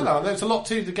was, I like that. There's a lot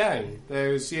to the game.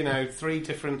 There's 3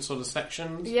 different sort of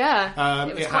sections. Yeah.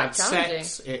 It was It quite had challenging.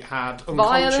 sex. It had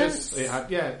Violence. unconscious. It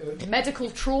had Medical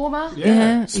trauma.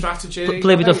 Yeah. strategy.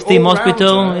 play a bit of Theme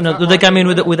Hospital. Do they come in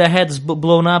with their heads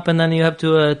blown up, and then you have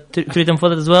to treat them for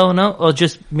that as well? No, or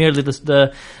just merely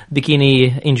the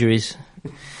bikini injuries?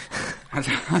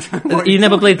 You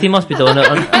never played Theme Hospital? No,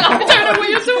 I don't know what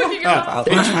you're talking about.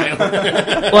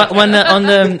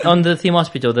 on the Theme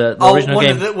Hospital, the original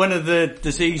game. One of the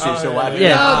diseases or whatever.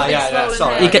 Yeah. Oh,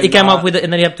 Sorry. You came up with it,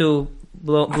 and then you have to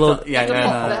blow. Off the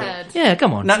head. Yeah,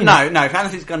 come on. No. If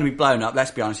anything's going to be blown up,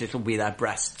 let's be honest, it'll be their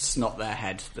breasts, not their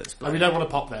head. That's blown We don't want to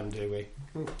pop them, do we?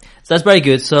 So that's very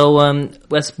good. So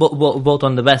let's vote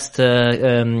on the best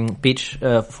pitch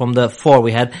from the 4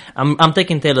 we had. I'm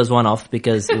taking Taylor's one off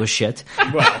because it was shit.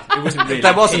 Well, it wasn't really.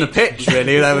 There wasn't a pitch,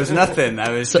 really. There was nothing.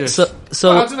 There was just...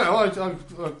 So I don't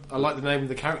know. I like the name of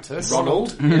the character, Ronald.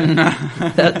 that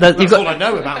you That's got, all I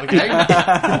know about the game.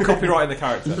 Copyrighting the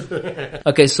character.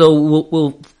 okay. So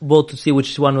we'll vote to see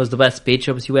which one was the best pitch.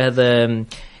 Obviously, we had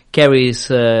Kerry's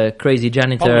crazy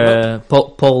janitor,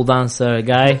 pole dancer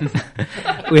guy.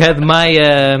 We had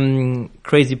my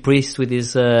crazy priest with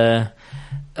his with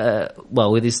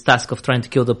his task of trying to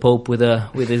kill the Pope with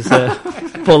his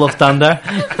pole of thunder.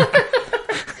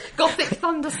 Gothic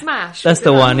Thunder Smash. That's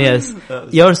the one. Yes.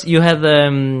 Yours, you had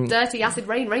Dirty Acid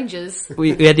Rain Rangers.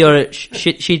 we had your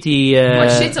shitty.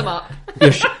 I shit 'em up.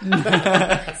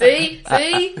 See?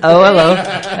 Oh,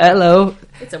 hello.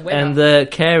 It's a winner.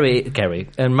 And Carrie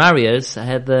and Marius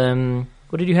had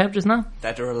what did you have just now?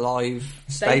 Dead or Alive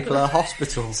Stapler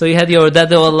Hospital. So you had your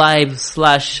Dead or Alive /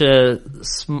 staple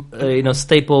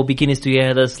bikinis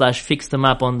together / fix them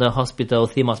up on the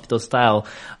theme hospital style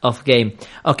of game.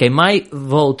 Okay, my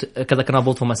vote, because I cannot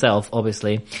vote for myself,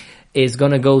 obviously, is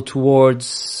gonna go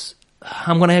towards.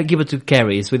 I'm gonna give it to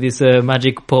Carrie's with his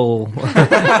magic pole,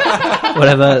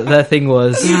 whatever that thing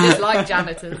was. You just like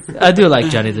janitors. I do like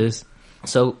janitors.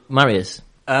 So Marius,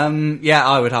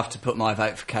 I would have to put my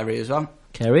vote for Kerry as well.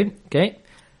 Carrie, okay.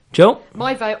 Joe?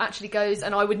 My vote actually goes,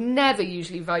 and I would never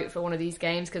usually vote for one of these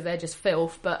games because they're just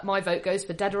filth, but my vote goes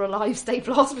for Dead or Alive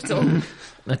Staple Hospital.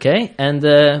 Okay, and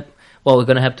we're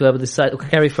going to have decide.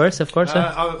 Carrie first, of course.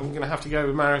 I'm going to have to go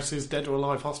with Marius's Dead or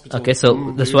Alive Hospital. Okay,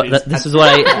 so this is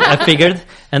what I figured,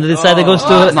 and the decider goes to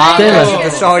Taylor.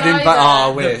 Deciding,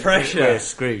 but the pressure. We're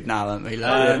screwed now, aren't we?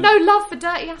 No love for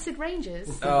Dirty Acid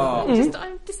Rangers.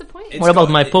 I'm disappointed. What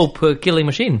about my Pope killing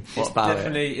machine? What about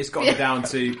Definitely, it's got to be down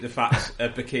to the fact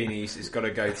of bikinis. It's got to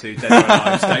go to Dead or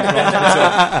Alive Staple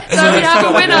Hospital. So we have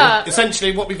a winner.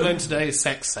 Essentially, what we've learned today is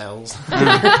sex sells.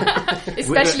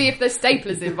 Especially if there's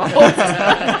staplers involved.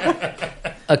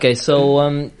 Okay,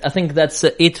 so I think that's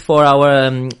it for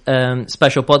our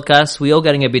special podcast. We're all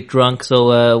getting a bit drunk,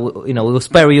 so we'll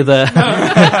spare you the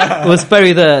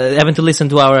having to listen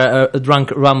to our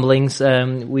drunk rumblings.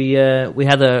 We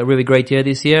had a really great year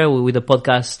this year with the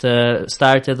podcast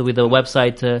started, with the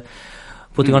website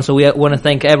putting on. So we want to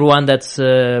thank everyone that's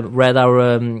read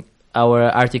our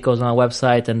articles on our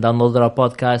website and downloaded our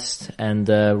podcast and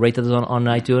rated us on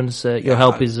iTunes. Your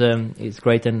help is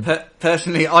great. And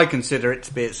personally, I consider it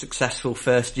to be a successful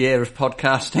first year of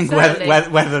podcasting. Certainly.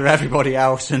 Whether everybody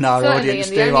else in our Certainly, audience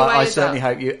and the do, only way I is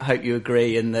certainly up. hope you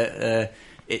agree, and that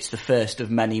it's the first of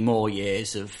many more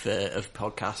years of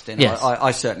podcasting. Yes.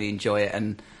 I certainly enjoy it,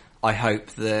 and I hope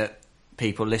that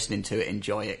people listening to it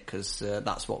enjoy it, because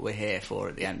that's what we're here for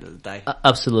at the end of the day.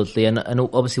 Absolutely, and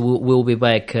obviously we'll be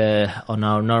back on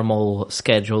our normal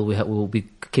schedule. We'll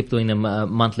keep doing them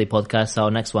monthly podcasts.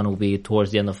 Our next one will be towards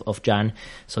the end of Jan,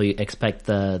 so you expect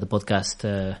the podcast.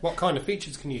 What kind of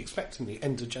features can you expect in the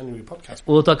end of January podcast?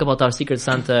 We'll talk about our Secret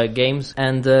Santa games,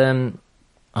 and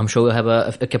I'm sure we'll have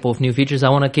a couple of new features. I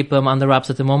want to keep them under wraps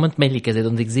at the moment, mainly because they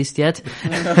don't exist yet.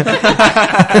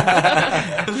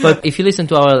 But if you listen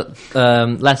to our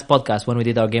last podcast, when we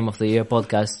did our Game of the Year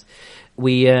podcast,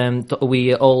 we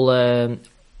all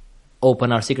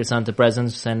open our Secret Santa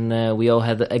presents, and we all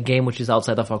had a game which is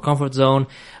outside of our comfort zone.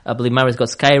 I believe Marius got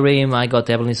Skyrim, I got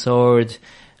Ebony Sword,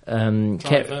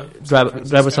 Driver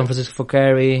San Francisco for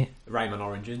Carrie,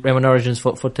 Rayman Origins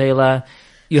for Taylor.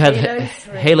 You had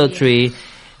Halo 3,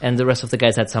 and the rest of the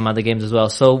guys had some other games as well.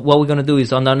 So what we're going to do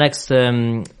is on our next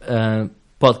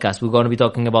podcast, we're going to be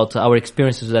talking about our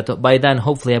experiences with that. By then,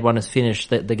 hopefully everyone has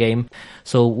finished the game.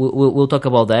 So we'll talk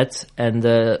about that. And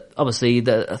obviously,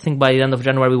 I think by the end of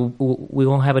January, we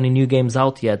won't have any new games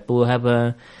out yet, but we'll have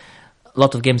a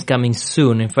lot of games coming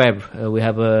soon in Feb. We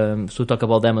have to talk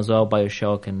about them as well,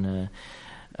 BioShock and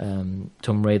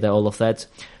Tomb Raider, all of that.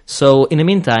 So in the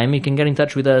meantime, you can get in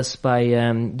touch with us by, do you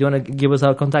want to give us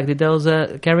our contact details,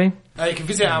 Kerry? You can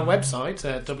visit our website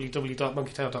at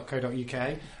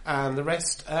www.monkeytail.co.uk, and the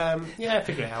rest,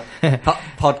 figure it out.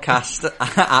 Podcast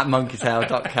at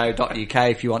monkeytail.co.uk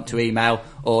if you want to email,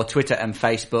 or Twitter and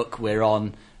Facebook. We're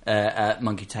on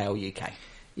Monkeytail UK.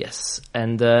 Yes,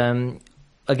 and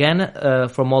again,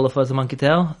 from all of us at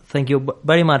Monkeytail, thank you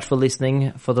very much for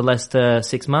listening for the last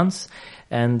 6 months.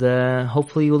 And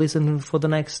hopefully you'll listen for the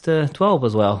next 12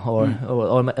 as well, or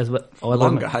as well, or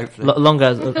longer, hopefully.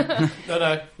 Longer. No,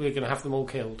 we're going to have them all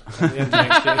killed at the end of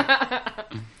next year.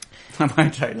 That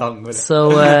won't take long, will it?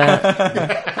 So, and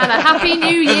a happy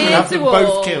New Year have to them all.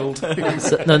 both killed.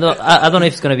 no, I don't know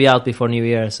if it's going to be out before New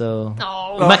Year. So,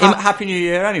 well, happy New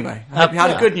Year anyway. Hope you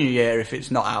had a good New Year if it's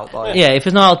not out by. Yeah, if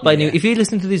it's not out by New, if you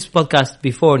listen to this podcast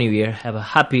before New Year, have a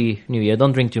happy New Year.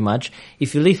 Don't drink too much.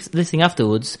 If you're listening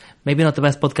afterwards, maybe not the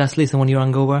best podcast. Listen when you're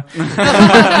hungover.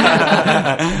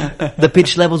 The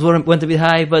pitch levels went a bit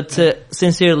high, but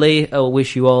sincerely, I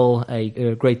wish you all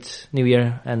a great New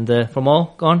Year. And from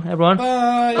all, go on, everyone.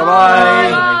 Bye.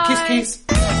 Bye. Kiss,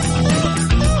 kiss.